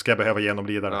gång ska jag behöva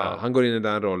genomlida det här. Han går in i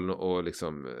den rollen och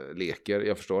liksom leker,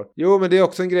 jag förstår. Jo, men det är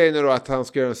också en grej nu då att han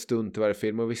ska göra en stunt i varje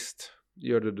film. Och visst,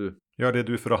 gör det du. Gör det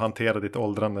du för att hantera ditt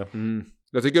åldrande.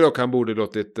 Jag tycker dock han borde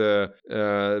låtit,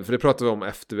 för det pratade vi om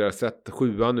efter vi har sett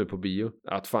 7 nu på bio,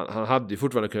 att fan, han hade ju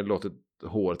fortfarande kunnat låtit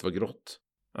håret vara grått.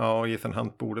 Ja, och Ethan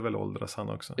Hunt borde väl åldras han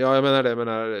också. Ja, jag menar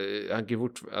det, han kan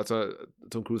alltså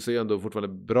Tom Cruise ser ju ändå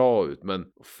fortfarande bra ut, men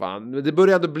fan, det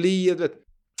börjar ändå bli,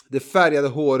 det färgade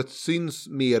håret syns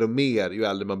mer och mer ju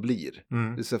äldre man blir.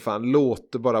 Det så fan,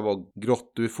 låt det bara vara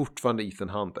grått, du är fortfarande Ethan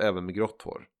Hunt även med grått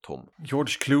hår, Tom.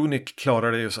 George Clooney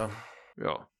klarar det ju så.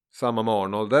 Ja. Samma med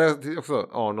Arnold. Där är också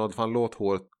Arnold, fan låt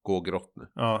håret gå grått nu.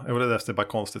 Ja, det ser bara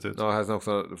konstigt ut. Ja, här har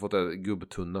också fått det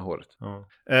gubbtunna håret. Ja.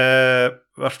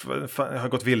 Jag har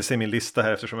gått vilse i min lista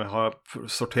här eftersom jag har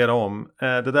sorterat om.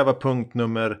 Det där var punkt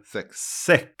nummer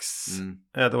 6.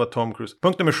 Det var Tom Cruise.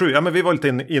 Punkt nummer 7, ja men vi var lite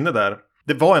inne där.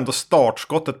 Det var ändå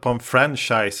startskottet på en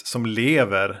franchise som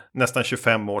lever nästan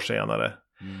 25 år senare.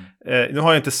 Nu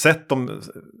har jag inte sett de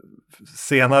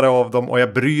senare av dem och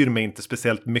jag bryr mig inte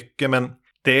speciellt mycket, men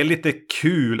det är lite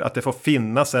kul att det får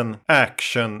finnas en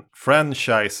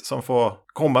action-franchise som får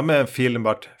komma med en film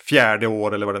vart 4:e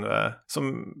år eller vad det nu är.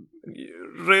 Som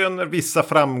röner vissa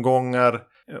framgångar,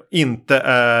 inte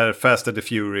är Fast and the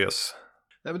Furious.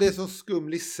 Nej, men det är så skum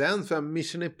licens för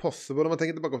Mission Impossible, om man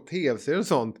tänker tillbaka på tv-serier och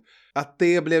sånt. Att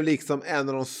det blev liksom en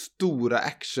av de stora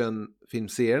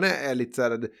actionfilmserierna är lite så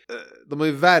här, de har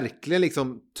ju verkligen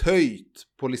liksom töjt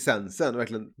på licensen och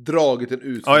verkligen dragit den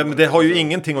ut. Ja, men det har ju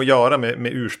ingenting att göra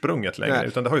med ursprunget längre. Nej.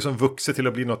 Utan det har ju som vuxit till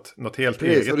att bli något helt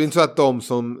eget. Och det är inte så att de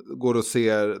som går och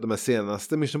ser de här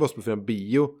senaste Mission Impossible-filmerna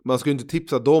bio, man ska ju inte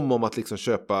tipsa dem om att liksom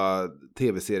köpa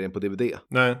tv-serien på DVD.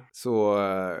 Nej. Så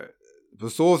på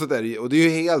så sätt är det ju, och det är ju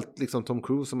helt liksom Tom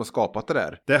Cruise som har skapat det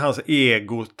där. Det är hans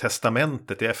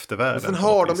egotestamentet i eftervärlden. Men sen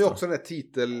har de ju också den här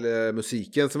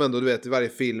titelmusiken som ändå, du vet, i varje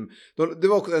film. Det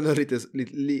var också ändå det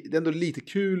är ändå lite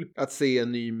kul att se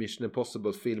en ny Mission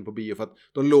Impossible-film på bio för att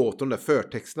de låter de där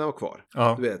förtexterna vara kvar.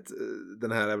 Ja. Du vet,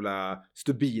 den här jävla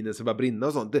stubinen som bara brinner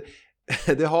och sånt.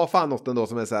 Det har fan något ändå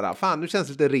som är så här, fan nu känns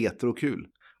det lite retro och kul.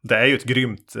 Det är ju ett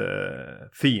grymt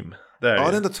theme. Det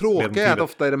enda tråkiga är att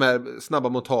ofta i de här snabba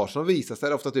montagen visas det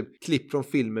är ofta typ klipp från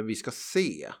filmen vi ska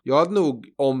se. Jag hade nog,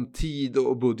 om tid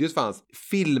och budget fanns,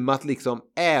 filmat liksom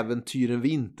äventyren vi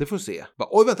inte får se.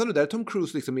 Oj, vänta nu, där är Tom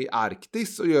Cruise liksom i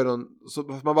Arktis och gör någon,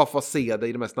 så man bara får se det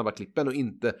i de här snabba klippen och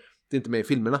det är inte med i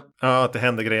filmerna. Ja, att det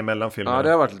händer grejer mellan filmerna. Ja, det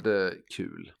har varit lite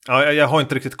kul. Ja, jag har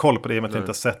inte riktigt koll på det i och med att jag inte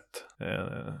har sett.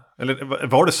 Eller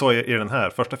var det så i den här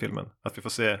första filmen? Att vi får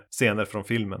se scener från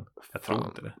filmen? Jag tror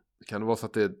inte det. Kan det vara så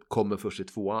att det kommer först i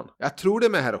 2:an? Jag tror det är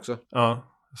med här också.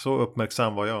 Ja, så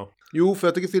uppmärksam var jag. Jo, för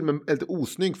jag tycker filmen är lite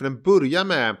osnygg. För den börjar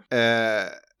med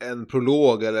en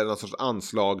prolog eller någon sorts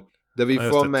anslag. Där vi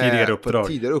får med på ett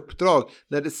tidigare uppdrag.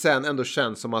 När det sen ändå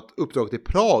känns som att uppdraget i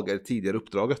Prag är tidigare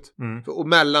uppdraget. Mm. Och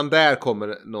mellan där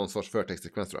kommer någon sorts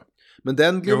förtextsekvens, tror jag. Men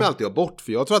den glömmer jag alltid bort.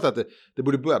 För jag tror att det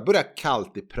borde börja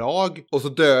kallt i Prag. Och så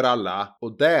dör alla.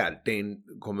 Och där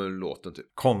kommer låten typ.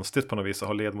 Konstigt på något vis att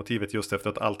ha ledmotivet just efter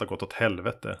att allt har gått åt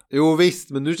helvete. Jo visst,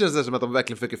 men nu känns det som att de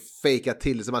verkligen försöker fejka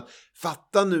till. Som att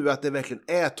fatta nu att det verkligen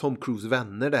är Tom Cruise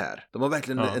vänner det här. De har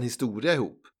verkligen en historia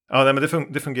ihop. Ja, nej, men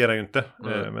det fungerar ju inte.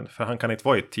 Men för han kan inte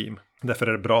vara i ett team. Därför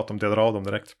är det bra att de delar av dem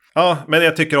direkt. Ja, men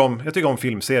jag tycker om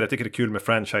filmserier. Jag tycker det är kul med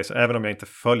franchise. Även om jag inte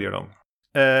följer dem.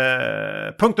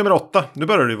 Punkt nummer 8. Nu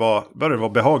börjar det vara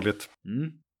behagligt.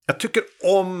 Mm. Jag tycker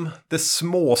om det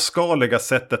småskaliga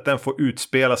sättet den får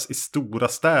utspelas i stora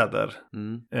städer.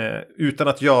 Mm. Utan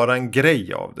att göra en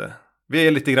grej av det. Vi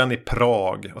är lite grann i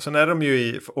Prag. Och sen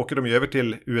är åker de ju över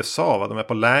till USA. Va? De är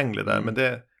på Langley där. Men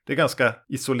det är ganska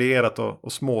isolerat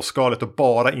och småskaligt och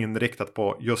bara inriktat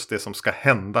på just det som ska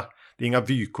hända. Det är inga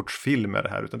vykortsfilmer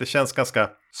här, utan det känns ganska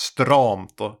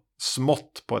stramt och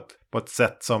smått på ett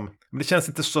sätt som... Men det känns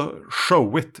inte så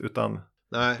showigt, utan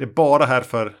nej. Det är bara här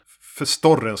för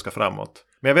storyn ska framåt.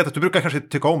 Men jag vet att du brukar kanske inte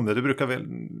tycka om det. Du brukar väl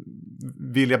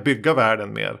vilja bygga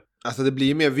världen mer. Alltså det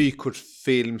blir mer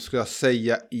vykortsfilm skulle jag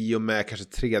säga i och med kanske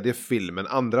 3:e filmen.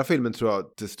 Andra filmen tror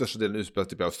jag till största delen utspelas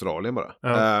typ i Australien bara.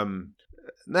 Ja.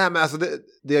 Nej, men alltså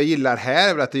det jag gillar här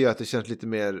är väl att det gör att det känns lite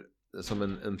mer som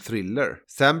en thriller.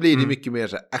 Sen blir det mycket mer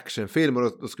så här actionfilm och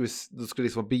då ska det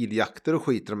liksom vara biljakter och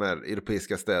skit i de här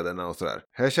europeiska städerna och sådär.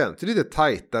 Här känns det lite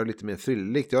tajtare och lite mer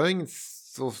thrillerligt. Jag har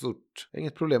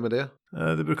inget problem med det.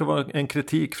 Det brukar vara en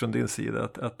kritik från din sida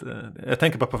att jag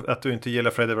tänker bara på att du inte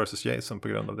gillar Freddy vs. Jason på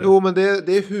grund av det. Jo, men det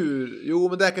är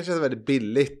men det här kan kännas väldigt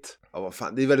billigt. Ja, vad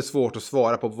fan, det är väldigt svårt att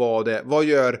svara på vad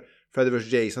gör Freddy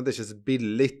vs. Jason, det känns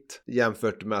billigt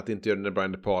jämfört med att inte göra det när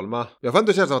Brian De Palma. Jag får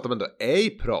inte känslan att de ändå är i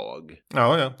Prag.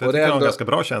 Ja. Det tycker jag är en ganska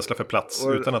bra känsla för plats.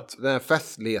 Utan att... Den här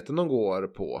festligheten de går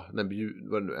på, vad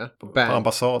det nu är. På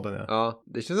ambassaden, ja. Ja,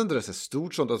 det känns inte så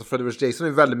stort sånt. Alltså Freddy vs. Jason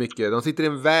är väldigt mycket. De sitter i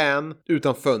en van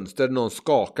utan fönster. Någon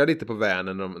skakar lite på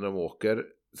vanen när de åker.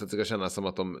 Så att det ska kännas som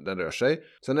att den rör sig.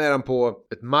 Sen är han på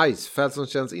ett majsfält som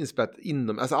känns inspätt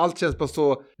inom. Alltså allt känns på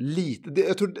så lite.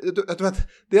 Jag tror att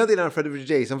det är en del av Freddy vs.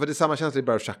 Jason. För det är samma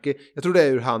känsla i Chucky. Jag tror det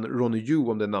är hur han Ronny Yu,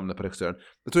 om det är namnet på regissören.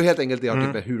 Jag tror helt enkelt det har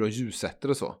typ med hur de ljussätter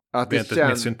och så. Att det känns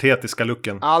med syntetiska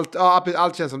looken.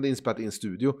 Allt känns som det är inspelat i en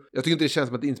studio. Jag tycker inte det känns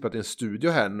som att det är inspelat i en studio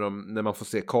här. När man får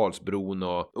se Karlsbron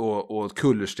och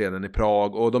kullerstenen i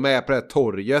Prag. Och de är på det här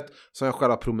torget som jag själv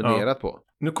har promenerat på.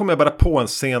 Nu kommer jag bara på en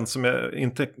scen som jag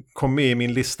inte kom med i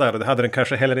min lista. Det hade den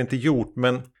kanske heller inte gjort.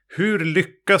 Men Hur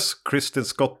lyckas Kristen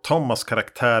Scott Thomas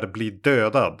karaktär bli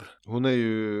dödad? Hon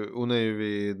är ju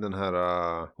vid den här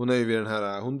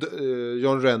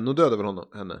John Reno dödade väl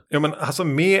henne. Ja, men alltså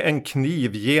med en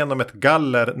kniv genom ett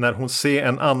galler, när hon ser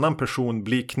en annan person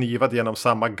bli knivad genom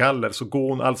samma galler, så går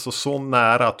hon alltså så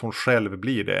nära att hon själv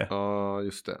blir det. Ja,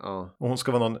 just det. Ja. Och hon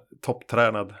ska vara någon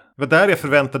topptränad. Det var där jag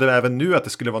förväntade även nu att det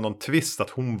skulle vara någon twist, att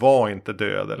hon var inte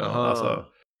död eller något. Alltså.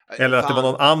 Eller att det var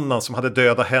någon annan som hade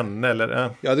dödat henne.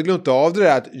 Eller, Jag hade glömt av det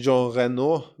där att Jean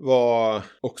Reno var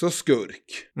också skurk.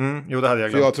 Jo, det hade jag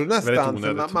glömt. För jag tror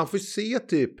nästan,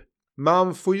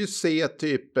 man får ju se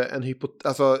typ en hypotes,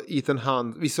 alltså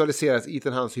visualiseras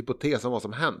Ethan Hunts hypotes om vad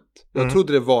som hänt. Jag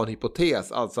trodde det var en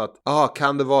hypotes, alltså att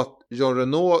kan det vara Jean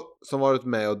Reno som varit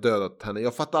med och dödat henne?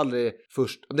 Jag fattar aldrig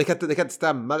först. Det kan inte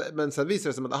stämma, men sen visade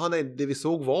det sig att nej, det vi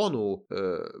såg var nog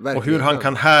verkligen. Och hur han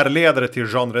kan härleda det till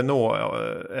Jean Reno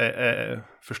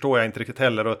förstår jag inte riktigt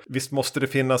heller. Och visst måste det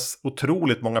finnas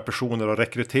otroligt många personer att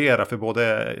rekrytera för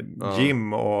både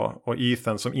Jim och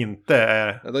Ethan som inte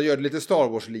är... Ja, de gör det lite Star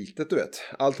Wars-litet, du vet.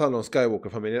 Allt handlar om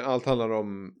Skywalker-familjen. Allt handlar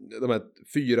om de här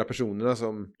 4 personerna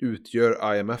som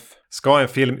utgör IMF. Ska en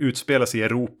film utspelas i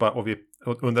Europa och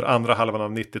under andra halvan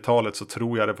av 90-talet, så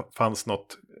tror jag det fanns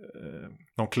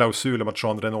någon klausul om att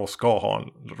Jean Reno ska ha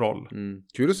en roll.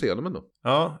 Kul att se honom ändå.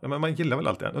 Ja, men man gillar väl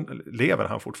alltid. Lever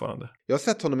han fortfarande? Jag har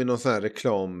sett honom i någon sån här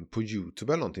reklam på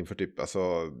YouTube eller någonting för typ, alltså,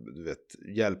 du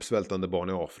vet, hjälp svältande barn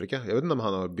i Afrika. Jag vet inte om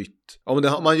han har bytt.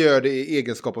 Om man gör det i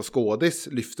egenskap av skådis,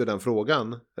 lyfter den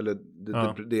frågan, eller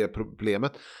det är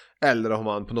problemet. Eller har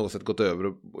man på något sätt gått över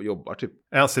och jobbar typ.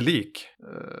 Är han sig lik?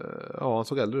 Ja, han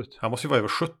såg äldre ut. Han måste ju vara över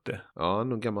 70. Ja, han är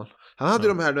nog gammal. Han hade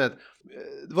de här, du vet,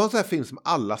 det var en sån här film som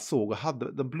alla såg och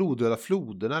hade de bloddöda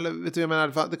floderna. Eller vet du, jag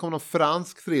menar, det kom någon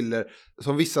fransk thriller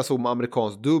som vissa såg med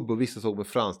amerikansk dubb och vissa såg med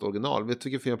franskt original. Vet du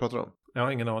vilken film jag pratar om? Jag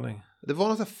har ingen aning. Det var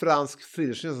någon sån här fransk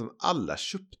thriller som alla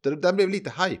köpte. Den blev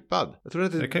lite hypad. Jag tror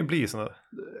det kan ju bli sådana.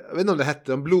 Jag vet inte om det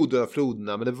hette de bloddöda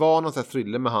floderna, men det var någon sån här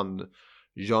thriller med han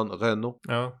Jean Reno.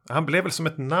 Ja, han blev väl som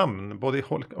ett namn både i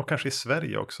Holk och kanske i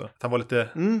Sverige också. Han var lite...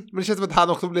 men det känns som att han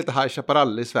också blev lite High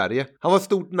Chaparral i Sverige. Han var ett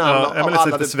stort namn. Ja, men lite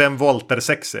alla Sven Wollter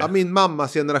sexy. Ja, min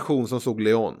mammas generation som såg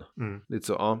Leon. Lite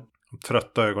så, ja.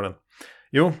 Trötta ögonen.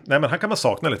 Jo, nej, men han kan man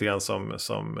sakna lite grann som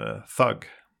thug.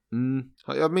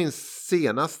 Jag minns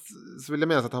senast, så vill jag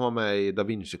minnas att han var med i Da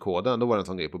Vinci-koden. Då var det en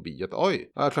sån grej på biet.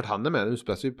 Oj, ja, klart han är med. Nu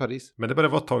spelas ju i Paris. Men det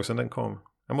började vara ett tag sedan den kom.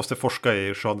 Jag måste forska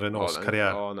i Jean Renaults karriär.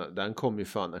 Ja, den kom ju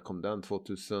fan. När kom den?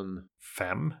 2005?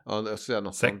 Ja, jag säger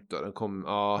något sånt. Den kom,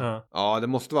 ja, det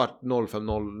måste varit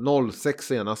 06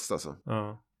 senast alltså.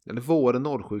 Ja. Eller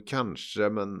våren 07 kanske,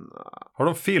 men... Har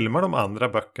de filmat de andra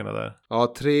böckerna där?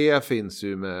 Ja, 3 finns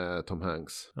ju med Tom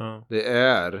Hanks. Det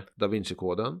är Da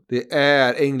Vinci-koden. Det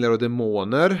är Änglar och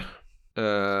demoner.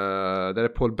 Där är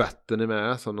Paul Bettany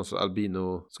med som någon sorts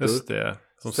albino-skurk. Just det,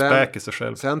 som späker sig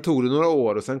själv. Sen tog det några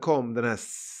år och sen kom den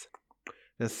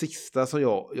sista som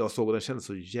jag såg och den kändes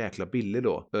så jäkla billig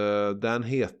då. Den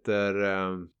heter...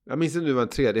 jag minns inte nu vad den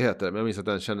tredje heter, men jag minns att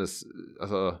den kändes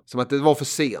alltså, som att det var för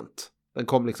sent. Den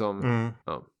kom liksom...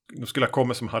 Ja. De skulle ha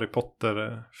kommit som Harry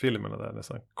Potter-filmerna där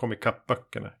nästan. Kom i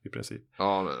kappböckerna i princip.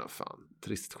 Ja, men fan.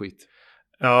 Trist skit.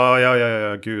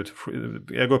 Ja, gud.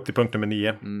 Jag går upp till punkt nummer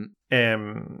 9.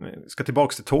 Ska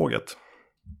tillbaka till tåget.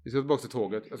 Vi ska tillbaka till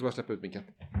tåget. Jag ska bara släppa ut min katt.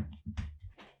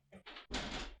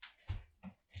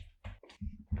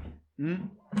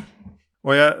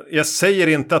 Och jag säger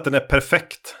inte att den är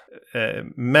perfekt.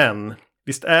 Men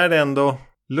visst är det ändå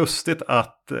lustigt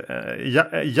att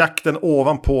jakten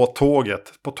ovanpå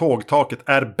tåget, på tågtaket,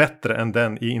 är bättre än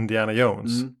den i Indiana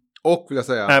Jones. Och vill jag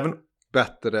säga,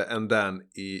 bättre än den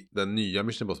i den nya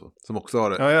Mission Impossible, som också har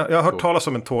det. Ja, jag har hört talas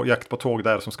om en jakt på tåg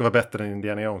där som ska vara bättre än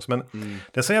Indiana Jones. Men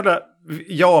det är så jävla...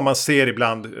 Ja, man ser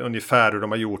ibland ungefär hur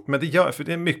de har gjort. Men för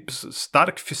det är mycket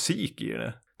stark fysik i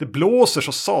det. Det blåser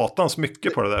så satans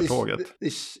mycket på det där tåget.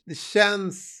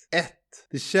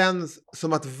 Det känns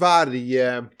som att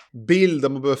varje bild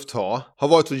de har behövt ha har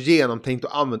varit så genomtänkt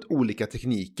och använt olika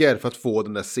tekniker för att få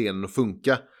den där scenen att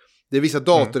funka. Det är vissa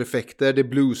datoreffekter, det är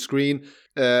bluescreen,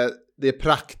 det är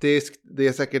praktiskt, det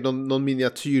är säkert någon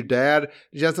miniatyr där.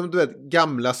 Det känns som, du vet,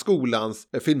 gamla skolans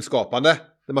filmskapande,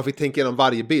 där man fick tänka igenom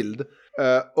varje bild.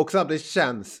 Och samtidigt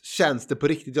känns det på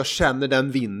riktigt. Jag känner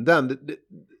den vinden.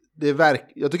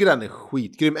 Jag tycker den är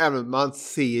skitgrym. Även om man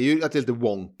ser ju att det är lite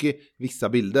wonky vissa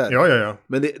bilder. Ja.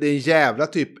 Men det är en jävla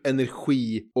typ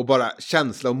energi och bara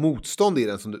känsla och motstånd i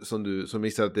den som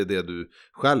visar att det är det du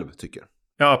själv tycker.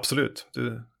 Ja, absolut.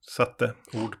 Du satte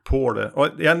ord på det. Och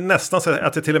jag nästan säger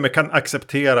att jag till och med kan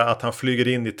acceptera att han flyger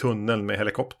in i tunneln med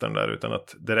helikoptern där utan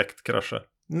att direkt krascha.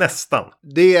 Nästan.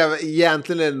 Det är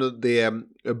egentligen det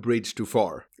A Bridge Too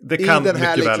Far. Det kan i den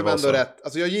här mycket väl liksom vara ändå så. rätt.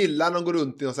 Alltså jag gillar när de går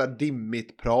runt i någon så här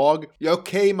dimmigt Prag. Jag är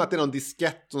okej med att det är någon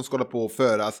diskett som ska hålla på och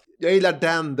föras. Jag gillar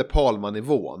den De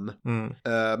Palma-nivån.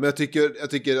 Men jag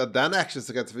tycker att den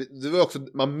actionsekvensen, det var också,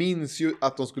 man minns ju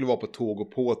att de skulle vara på tåg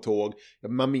och på tåg.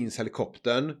 Man minns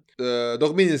helikoptern.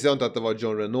 Dock minns jag inte att det var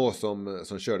John Renault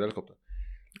som körde helikoptern.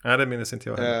 Nej, det minns inte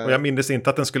jag heller. Och jag minns inte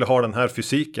att den skulle ha den här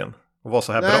fysiken och vara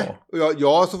så här bra. Och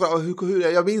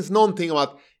jag minns någonting om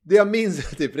att det jag minns,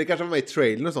 typ, det kanske var med i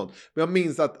trailern och sånt, men jag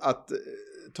minns att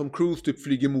Tom Cruise typ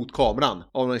flyger mot kameran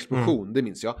av en explosion, det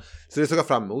minns jag. Så det såg jag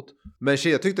fram emot. Men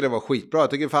jag tyckte det var skitbra. Jag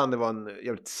tycker fan det var en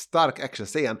jävligt stark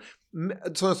actionscen.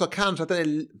 Som jag sa, kanske att den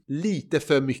är lite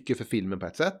för mycket för filmen på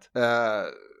ett sätt.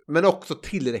 Men också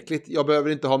tillräckligt. Jag behöver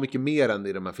inte ha mycket mer än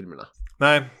i de här filmerna.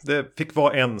 Nej, det fick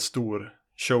vara en stor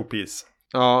showpiece.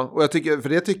 Ja, och jag tycker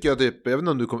jag typ, jag vet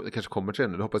inte om du kanske kommer till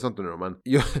den nu, det hoppas jag inte nu då, men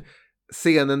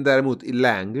scenen däremot i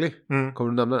Langley, kommer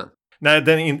du nämna den? Nej,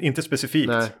 den är inte specifikt.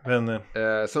 Nej. Men...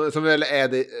 som väl är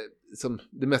det, som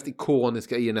det mest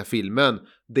ikoniska i den här filmen,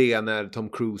 det är när Tom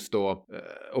Cruise då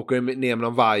åker ner med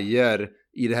en vajer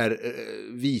i det här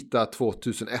vita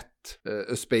 2001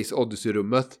 Space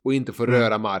Odyssey-rummet och inte får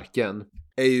röra marken.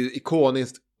 Är ju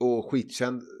ikoniskt och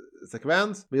skitkänd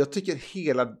sekvens, men jag tycker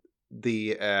hela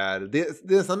det är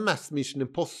nästan mest Mission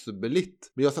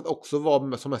Impossible-igt. Men jag satt också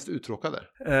var som mest uttråkade.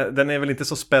 Den är väl inte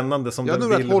så spännande som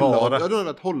den vill vara. Jag tror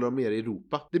att hålla dem mer i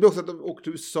Europa. Det blir också att de åker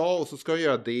till USA och så ska de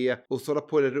göra det. Och så hålla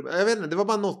på det. Jag vet inte, det var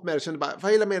bara något med det. Jag kände bara,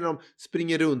 vad gillar med när de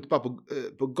springer runt bara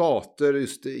på gator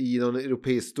just i någon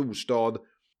europeisk storstad.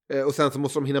 Och sen så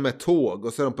måste de hinna med tåg.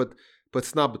 Och så är de på ett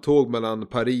snabbtåg mellan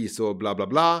Paris och bla bla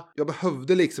bla. Jag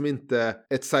behövde liksom inte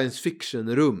ett science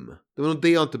fiction-rum. Det var nog det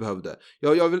jag inte behövde.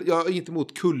 Jag är inte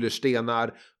emot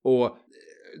kullerstenar och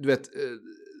du vet,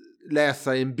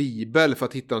 läsa i en bibel för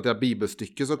att hitta något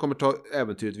bibelstycke som kommer ta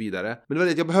äventyret vidare. Men det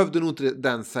var det, jag behövde nog inte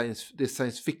det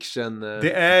science fiction.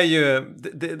 Det är ju...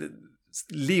 Det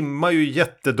limmar ju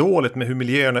jättedåligt med hur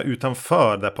miljöerna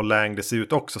utanför där på Langley ser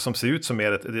ut också. Som ser ut som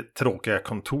är det tråkiga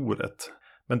kontoret.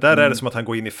 Men där är det som att han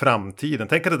går in i framtiden.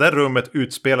 Tänk att det där rummet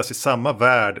utspelas i samma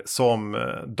värld som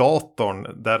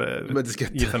datorn där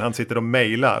Ethan han sitter och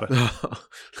mejlar.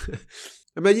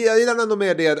 Men jag gillar ändå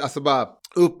med det, alltså bara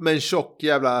upp med en tjock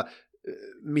jävla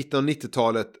mitten av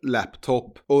 90-talet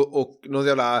laptop och någon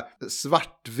jävla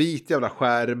svartvit jävla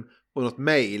skärm och något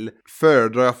mejl.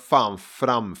 Föredrar jag fan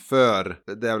framför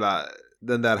det jävla...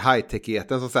 Den där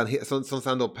high-techigheten som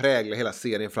sen då präglar hela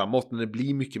serien framåt, när det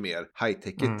blir mycket mer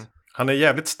high-techigt. Han är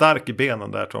jävligt stark i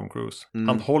benen där, Tom Cruise.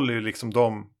 Han håller ju liksom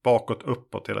dem bakåt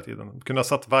uppåt hela tiden. Kunde ha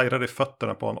satt vajrar i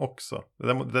fötterna på honom också.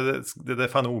 Det är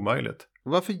fan omöjligt.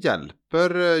 Varför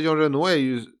hjälper John Renault är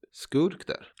ju skurk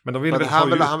där? Men de vill väl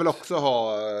han vill också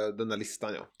ha den där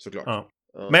listan, ja, såklart. Ja.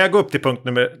 Men jag går upp till punkt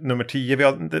nummer 10. Vi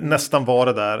har nästan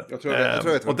varit där. Jag tror jag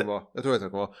vet vad det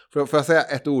var. Får jag säga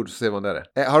ett ord så ser man det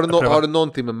är. Har du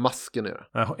någonting med masken att göra?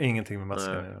 Jag har ingenting med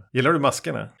masken att göra. Gillar du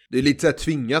maskerna? Det är lite så här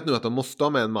tvingat nu att de måste ha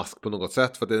med en mask på något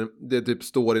sätt. För att det typ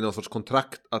står i någon sorts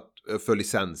kontrakt för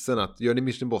licensen att gör ni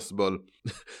Mission Impossible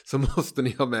så måste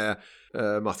ni ha med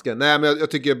masken. Nej, men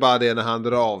jag tycker bara det när han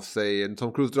drar av sig,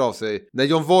 Tom Cruise drar av sig, när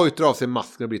John Voight drar av sig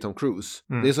masken och blir Tom Cruise.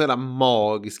 Det är en sån jävla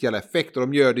magisk jävla effekt, och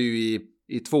de gör det ju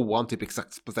i tvåan typ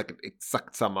på säkert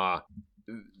exakt samma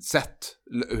sätt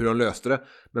hur de löste det.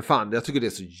 Men fan, jag tycker det är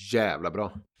så jävla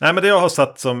bra. Nej, men det jag har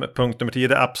satt som punkt nummer 10,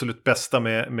 det absolut bästa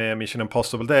med Mission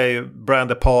Impossible, det är ju Brian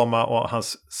De Palma och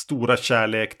hans stora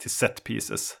kärlek till set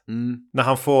pieces. När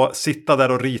han får sitta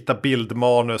där och rita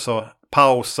bildmanus och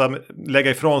pausa,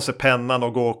 lägga ifrån sig pennan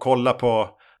och gå och kolla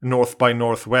på North by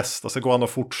Northwest, och så går han och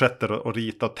fortsätter att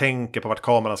rita och tänker på vart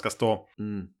kameran ska stå.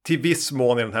 Till viss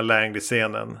mån i den här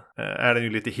Langley-scenen är den ju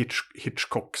lite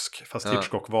Hitchcocksk, fast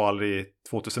Hitchcock var aldrig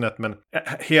 2001, men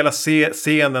hela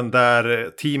scenen där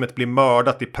teamet blir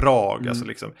mördat i Prag, alltså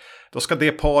liksom, då ska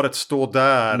det paret stå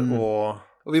där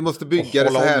och vi måste bygga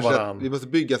det så här, så att vi måste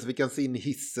bygga så vi kan se in i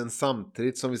hissen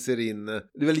samtidigt som vi ser in.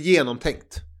 Det är väl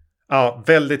genomtänkt. Ja,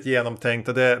 väldigt genomtänkt,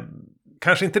 och det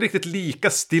kanske inte riktigt lika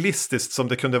stilistiskt som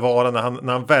det kunde vara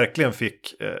när han verkligen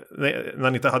fick, när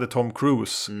han inte hade Tom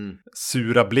Cruise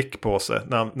sura blick på sig,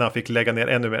 när han fick lägga ner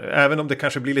ännu mer, även om det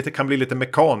kanske kan bli lite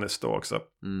mekaniskt då också.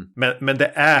 Men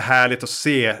det är härligt att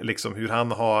se liksom hur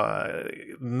han har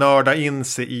nördat in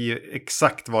sig i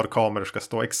exakt var kameror ska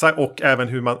stå, exakt, och även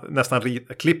hur man nästan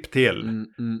klipp till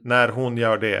när hon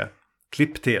gör det,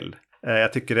 klipp till.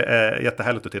 Jag tycker det är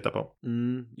jättehärligt att titta på.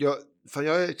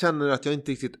 Jag känner att jag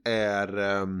inte riktigt är...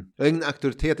 jag har ingen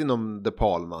auktoritet inom De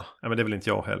Palma. Ja, men det är väl inte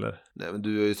jag heller. Nej, men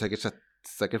du har ju säkert sett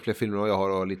säkert fler filmer och jag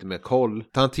har lite mer koll.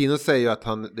 Tarantino säger ju att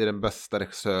det är den bästa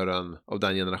regissören av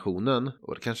den generationen.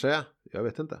 Och det kanske är. Jag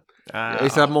vet inte. Jag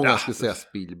gissar att många skulle säga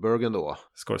Spielberg ändå.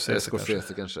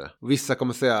 Scorsese kanske. Och vissa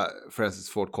kommer säga Francis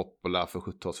Ford Coppola för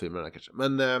 70-talsfilmerna kanske.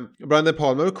 Men Brian De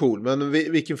Palma är cool. Men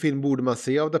vilken film borde man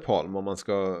se av De Palma om man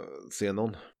ska se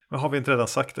någon? Men har vi inte redan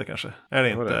sagt det kanske? Är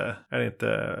det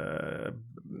inte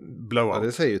Blowout? Ja,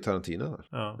 det säger ju Tarantino.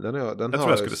 Ja. Jag tror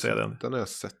jag skulle se den. Den har jag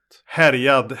sett.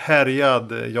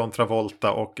 Härjad John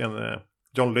Travolta och en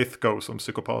John Lithgow som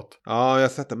psykopat. Ja, jag har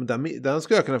sett den. Men den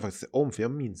skulle jag kunna faktiskt se om, för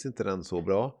jag minns inte den så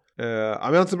bra. Jag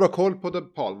har inte så bra koll på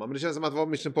De Palma, men det känns som att det var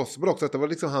Mission Impossible också. Att det var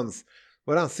liksom hans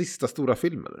sista stora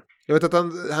film, eller? Jag vet att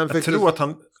jag tror att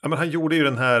han gjorde ju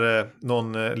den här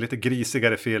någon lite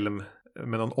grisigare film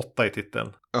med någon 8 i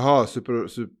titeln. Jaha, super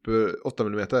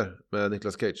 8mm med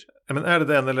Nicolas Cage. Ja, men är det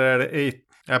den eller är det 8?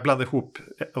 Jag blandar ihop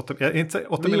 8mm kanske inte.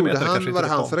 Var det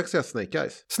han som regisserade Snake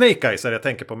Eyes? Snake Eyes är det jag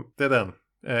tänker på. Det är den.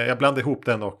 Jag blandar ihop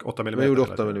den och 8mm. Men gjorde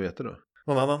 8mm då?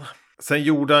 Någon annan. Sen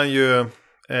gjorde han ju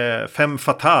Femme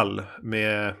Fatale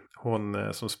med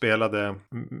hon som spelade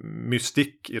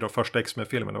Mystique i de första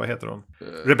X-Men-filmerna. Vad heter hon?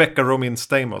 Rebecca Romijn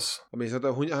Stamos. Jag minns att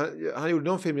han gjorde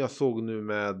någon film jag såg nu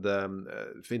med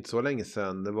för inte så länge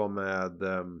sedan. Det var med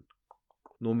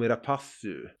Noomi Rapace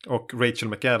och Rachel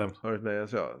McAdams. Har du med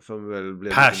som väl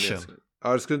blev Passion.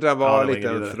 Ja, det skulle inte vara lite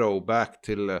en throwback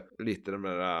till lite de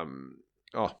där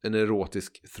en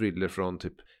erotisk thriller från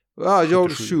typ Joel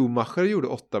Schumacher gjorde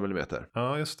 8mm.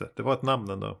 Ja, just det. Det var ett namn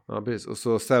ändå. Ja, precis. Och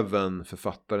så Seven,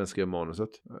 författaren, skrev manuset.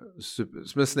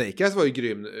 Men Snake Eyes var ju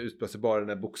grym. Utspelar sig bara i den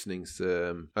här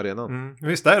boxningsarenan.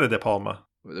 Visst är det De Palma?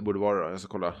 Det borde vara det. Jag ska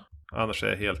kolla. Annars är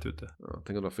jag helt ute. Ja,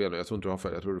 tänk om du har fel. Jag tror inte du har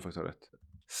fel. Jag tror du faktiskt har rätt.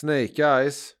 Snake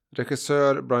Eyes.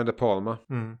 Regissör Brian De Palma.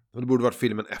 Och det borde varit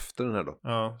filmen efter den här då.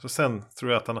 Ja, så sen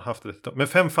tror jag att han har haft det. Men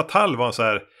Femme Fatale var så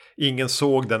här, ingen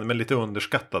såg den men lite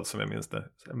underskattad som jag minns det.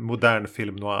 Modern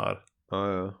film noir.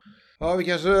 Ja, vi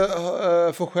kanske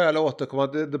får skäl att återkomma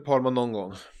till De Palma någon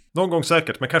gång. Någon gång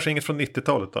säkert, men kanske inget från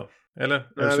 90-talet då.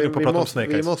 Eller?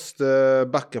 Vi måste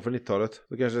backa från 90-talet.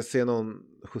 Då kanske se någon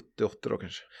 78 då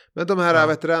kanske. Men de här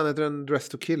veteranen, Dress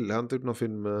to Kill, han tog någon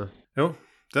film. Jo.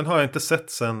 Den har jag inte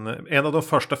sett sen. En av de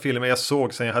första filmer jag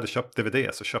såg sen jag hade köpt DVD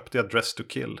så köpte jag Dress to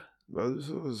Kill.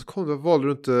 Så valde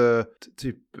du inte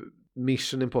typ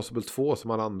Mission Impossible 2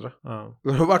 som alla andra? Ja.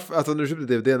 Alltså när du köpte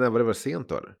DVD, när var det sent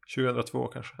då eller? 2002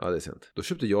 kanske. Ja, det är sent. Då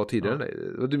köpte jag tidigare än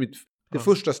dig. Det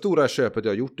första stora köpet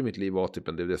jag har gjort i mitt liv var typ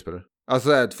en DVD-spelare. Alltså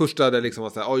det första där liksom var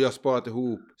såhär, jag har sparat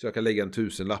ihop så jag kan lägga en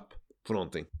 1000-lapp på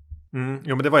någonting.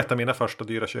 Jo, men det var ett av mina första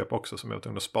dyra köp också som jag var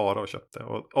tvungen att spara och köpte.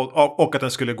 Och att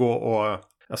den skulle gå och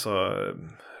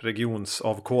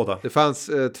regionsavkoda. Det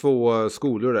fanns 2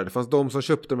 skolor där. Det fanns de som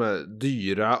köpte de här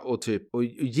dyra och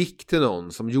gick till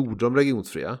någon som gjorde dem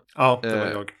regionsfria. Ja, det var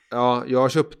jag. Ja,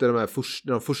 jag köpte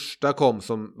de första kom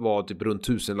som var typ runt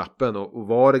 1000-lappen och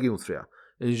var regionsfria.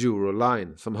 En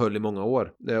Euroline som höll i många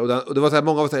år. Och det var så här,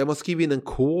 många var så här, jag måste skriva in en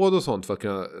kod och sånt för att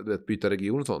kunna byta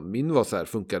region och sånt. Min var så här,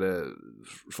 funkade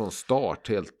från start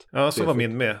helt. Ja, så var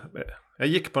min med. Jag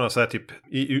gick på någon så här typ,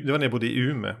 det var när jag bodde i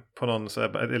Umeå, på någon så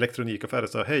här elektronikaffär och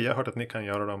sa, hej, jag har hört att ni kan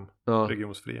göra dem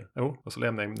regionsfria. Jo, och så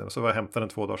lämnade jag in den och så var jag hämtade den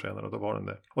 2 dagar senare och då var den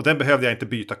det. Och den behövde jag inte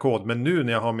byta kod, men nu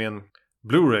när jag har min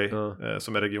Blu-ray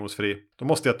som är regionsfri, då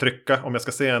måste jag trycka, om jag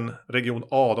ska se en region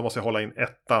A, då måste jag hålla in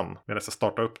 1:an medan jag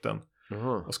startar upp den.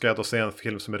 Och ska jag då se en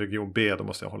film som är region B, då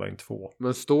måste jag hålla in 2.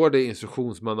 Men står det i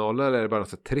instruktionsmanualen eller är det bara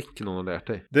något trick någon har lärt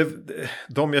dig?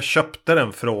 De jag köpte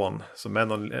den från, som är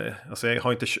någon, alltså jag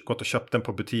har inte gått och köpt den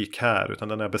på butik här, utan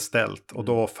den är beställt. Och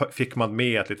då fick man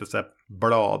med ett litet så här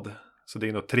blad. Så det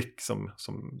är något trick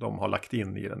som de har lagt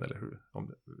in i den, eller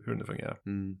hur det fungerar.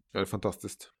 Ja, det är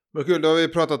fantastiskt. Men kul, då har vi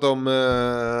pratat om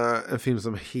en film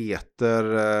som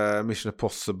heter Mission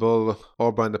Impossible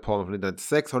av Brian De Palma från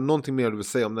 1996. Har du någonting mer du vill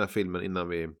säga om den här filmen innan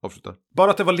vi avslutar?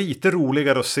 Bara att det var lite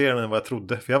roligare att se den än vad jag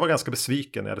trodde. För jag var ganska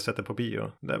besviken när jag hade sett den på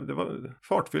bio. Det var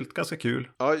fartfyllt, ganska kul.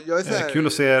 Ja, jag är så här, kul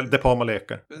att se De Palma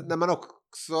leka. När man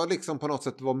också liksom på något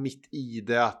sätt var mitt i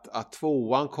det att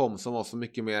 2:an kom som var så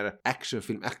mycket mer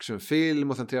actionfilm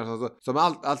och sen 3:an så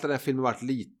allt den här filmen varit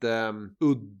lite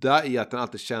udda i att den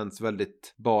alltid känns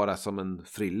väldigt bara som en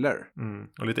thriller.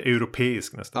 Och lite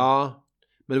europeisk nästan. Ja.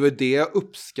 Men det var det jag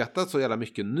uppskattat så jävla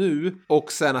mycket nu.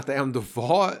 Och sen att det ändå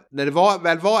var, när det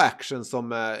väl var action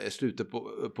som slutet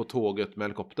på tåget med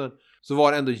helikoptern, så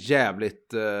var det ändå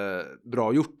jävligt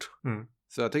bra gjort.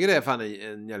 Så jag tycker det är fan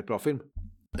en jävligt bra film.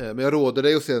 Men jag råder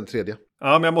dig att se den 3:e.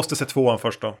 Ja, men jag måste se 2:an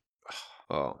först då.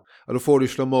 Ja, då får du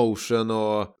slow motion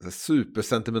och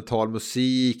supersentimental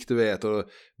musik, du vet. Och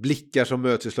blickar som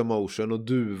möts i slow motion och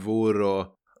duvor och...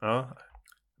 Ja,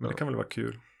 men det kan väl vara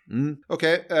kul.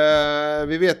 Okej,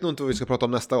 vi vet nog inte vad vi ska prata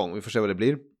om nästa gång. Vi får se vad det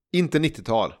blir. Inte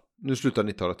 90-tal. Nu slutar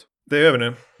 90-talet. Det är över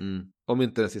nu. Om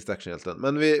inte den sista actionhjälten.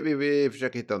 Men vi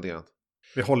försöker hitta någonting annat.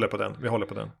 Vi håller på den. Vi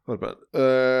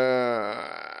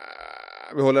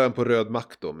håller den på röd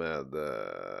makt då med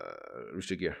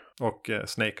Richard Gere. Och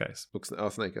Snake Eyes.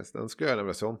 Snake Eyes. Den ska jag gärna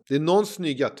vilja se om. Det är någon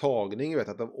snygga tagning. Jag vet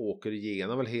att de åker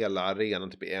igenom väl hela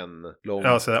arenan typ i en lång.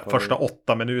 Ja, så första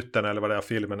 8 minuterna eller vad det är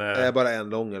filmen är. Det är bara en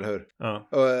lång, eller hur? Ja.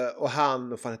 Och han,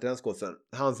 vad fan heter den skådespelaren?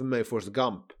 Han som är med i Forrest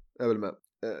Gump är väl med.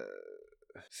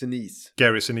 Sinise.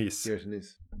 Gary Sinise.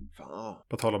 Fan.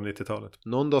 På tal om 90-talet.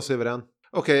 Någon dag ser vi den.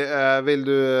 Okej, vill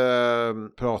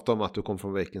du prata om att du kom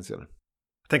från Vacancy?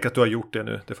 Tänk att du har gjort det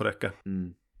nu, det får räcka.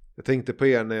 Jag tänkte på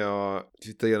er när jag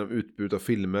tittade igenom utbud av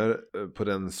filmer på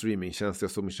den streamingtjänst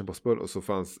jag såg Mission Impossible och så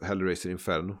fanns Hellraiser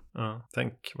Inferno. Ja,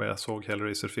 tänk vad jag såg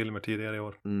Hellraiser-filmer tidigare i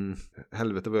år.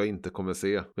 Helvete vad jag inte kommer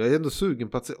se. Men jag är ändå sugen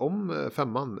på att se om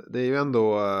 5:an. Det är ju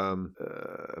ändå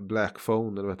Black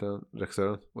Phone, eller vad heter han?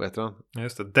 Regissören? Vad heter han?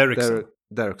 Just det,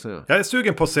 Derrickson, ja. Jag är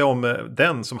sugen på att se om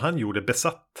den som han gjorde,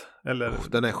 Besatt. Eller...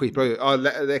 den är skitbra. Ja,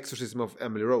 The Exorcism of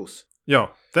Emily Rose.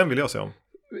 Ja, den vill jag se om.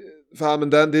 Fan, men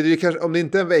det är ju kanske, om det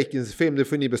inte är en Vacancy-film, det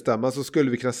får ni bestämma, så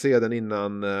skulle vi kunna se den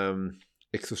innan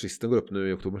Exorcisten går upp nu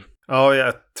i oktober. Ja,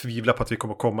 jag tvivlar på att vi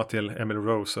kommer komma till Emily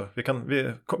Rose.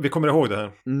 Vi kommer ihåg det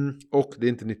här. Och det är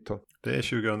inte 90-tal. Det är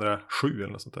 2007 eller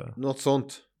något sånt där. Något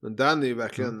sånt. Men den är ju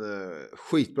verkligen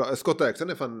skitbra. Scott Derrickson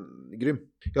är fan grym.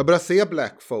 Jag börjar se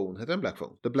Black Phone. Heter den Black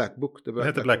Phone? The Black Book. Det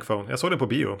heter Black Phone. Jag såg den på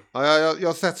bio. Ja, jag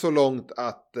har sett så långt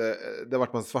att det har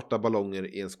varit massa svarta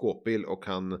ballonger i en skåpbil och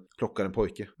han klockar en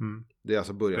pojke. Det är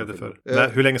alltså början.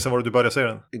 Hur länge sedan var det du började se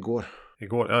den? Igår,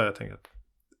 ja, jag tänker att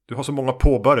du har så många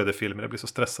påbörjade filmer. Jag blir så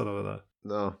stressad av det där.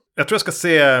 Ja. Jag tror jag ska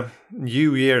se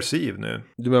New Year's Eve nu.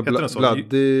 Du menar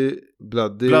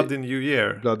Bloody New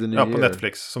Year. Bloody New Year. På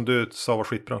Netflix, som du sa var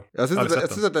skitbra. Jag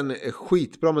syns att den är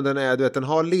skitbra, men den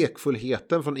har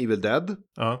lekfullheten från Evil Dead.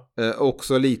 Ja.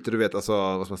 Också lite, du vet, alltså,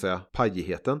 vad ska man säga,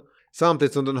 pajigheten.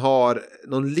 Samtidigt som den har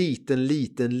någon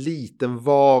liten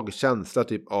vag känsla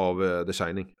typ av The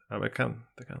Shining. Ja, men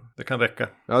det kan räcka.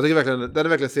 Ja, jag tycker verkligen, den är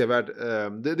verkligen sevärd.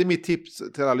 Det är mitt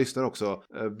tips till alla lyssnare också.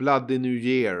 Bloody New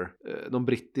Year. Någon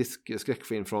brittisk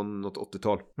skräckfilm från något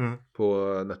 80-tal på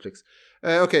Netflix.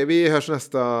 Okej, vi hörs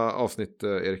nästa avsnitt,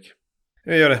 Erik.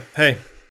 Vi gör det. Hej!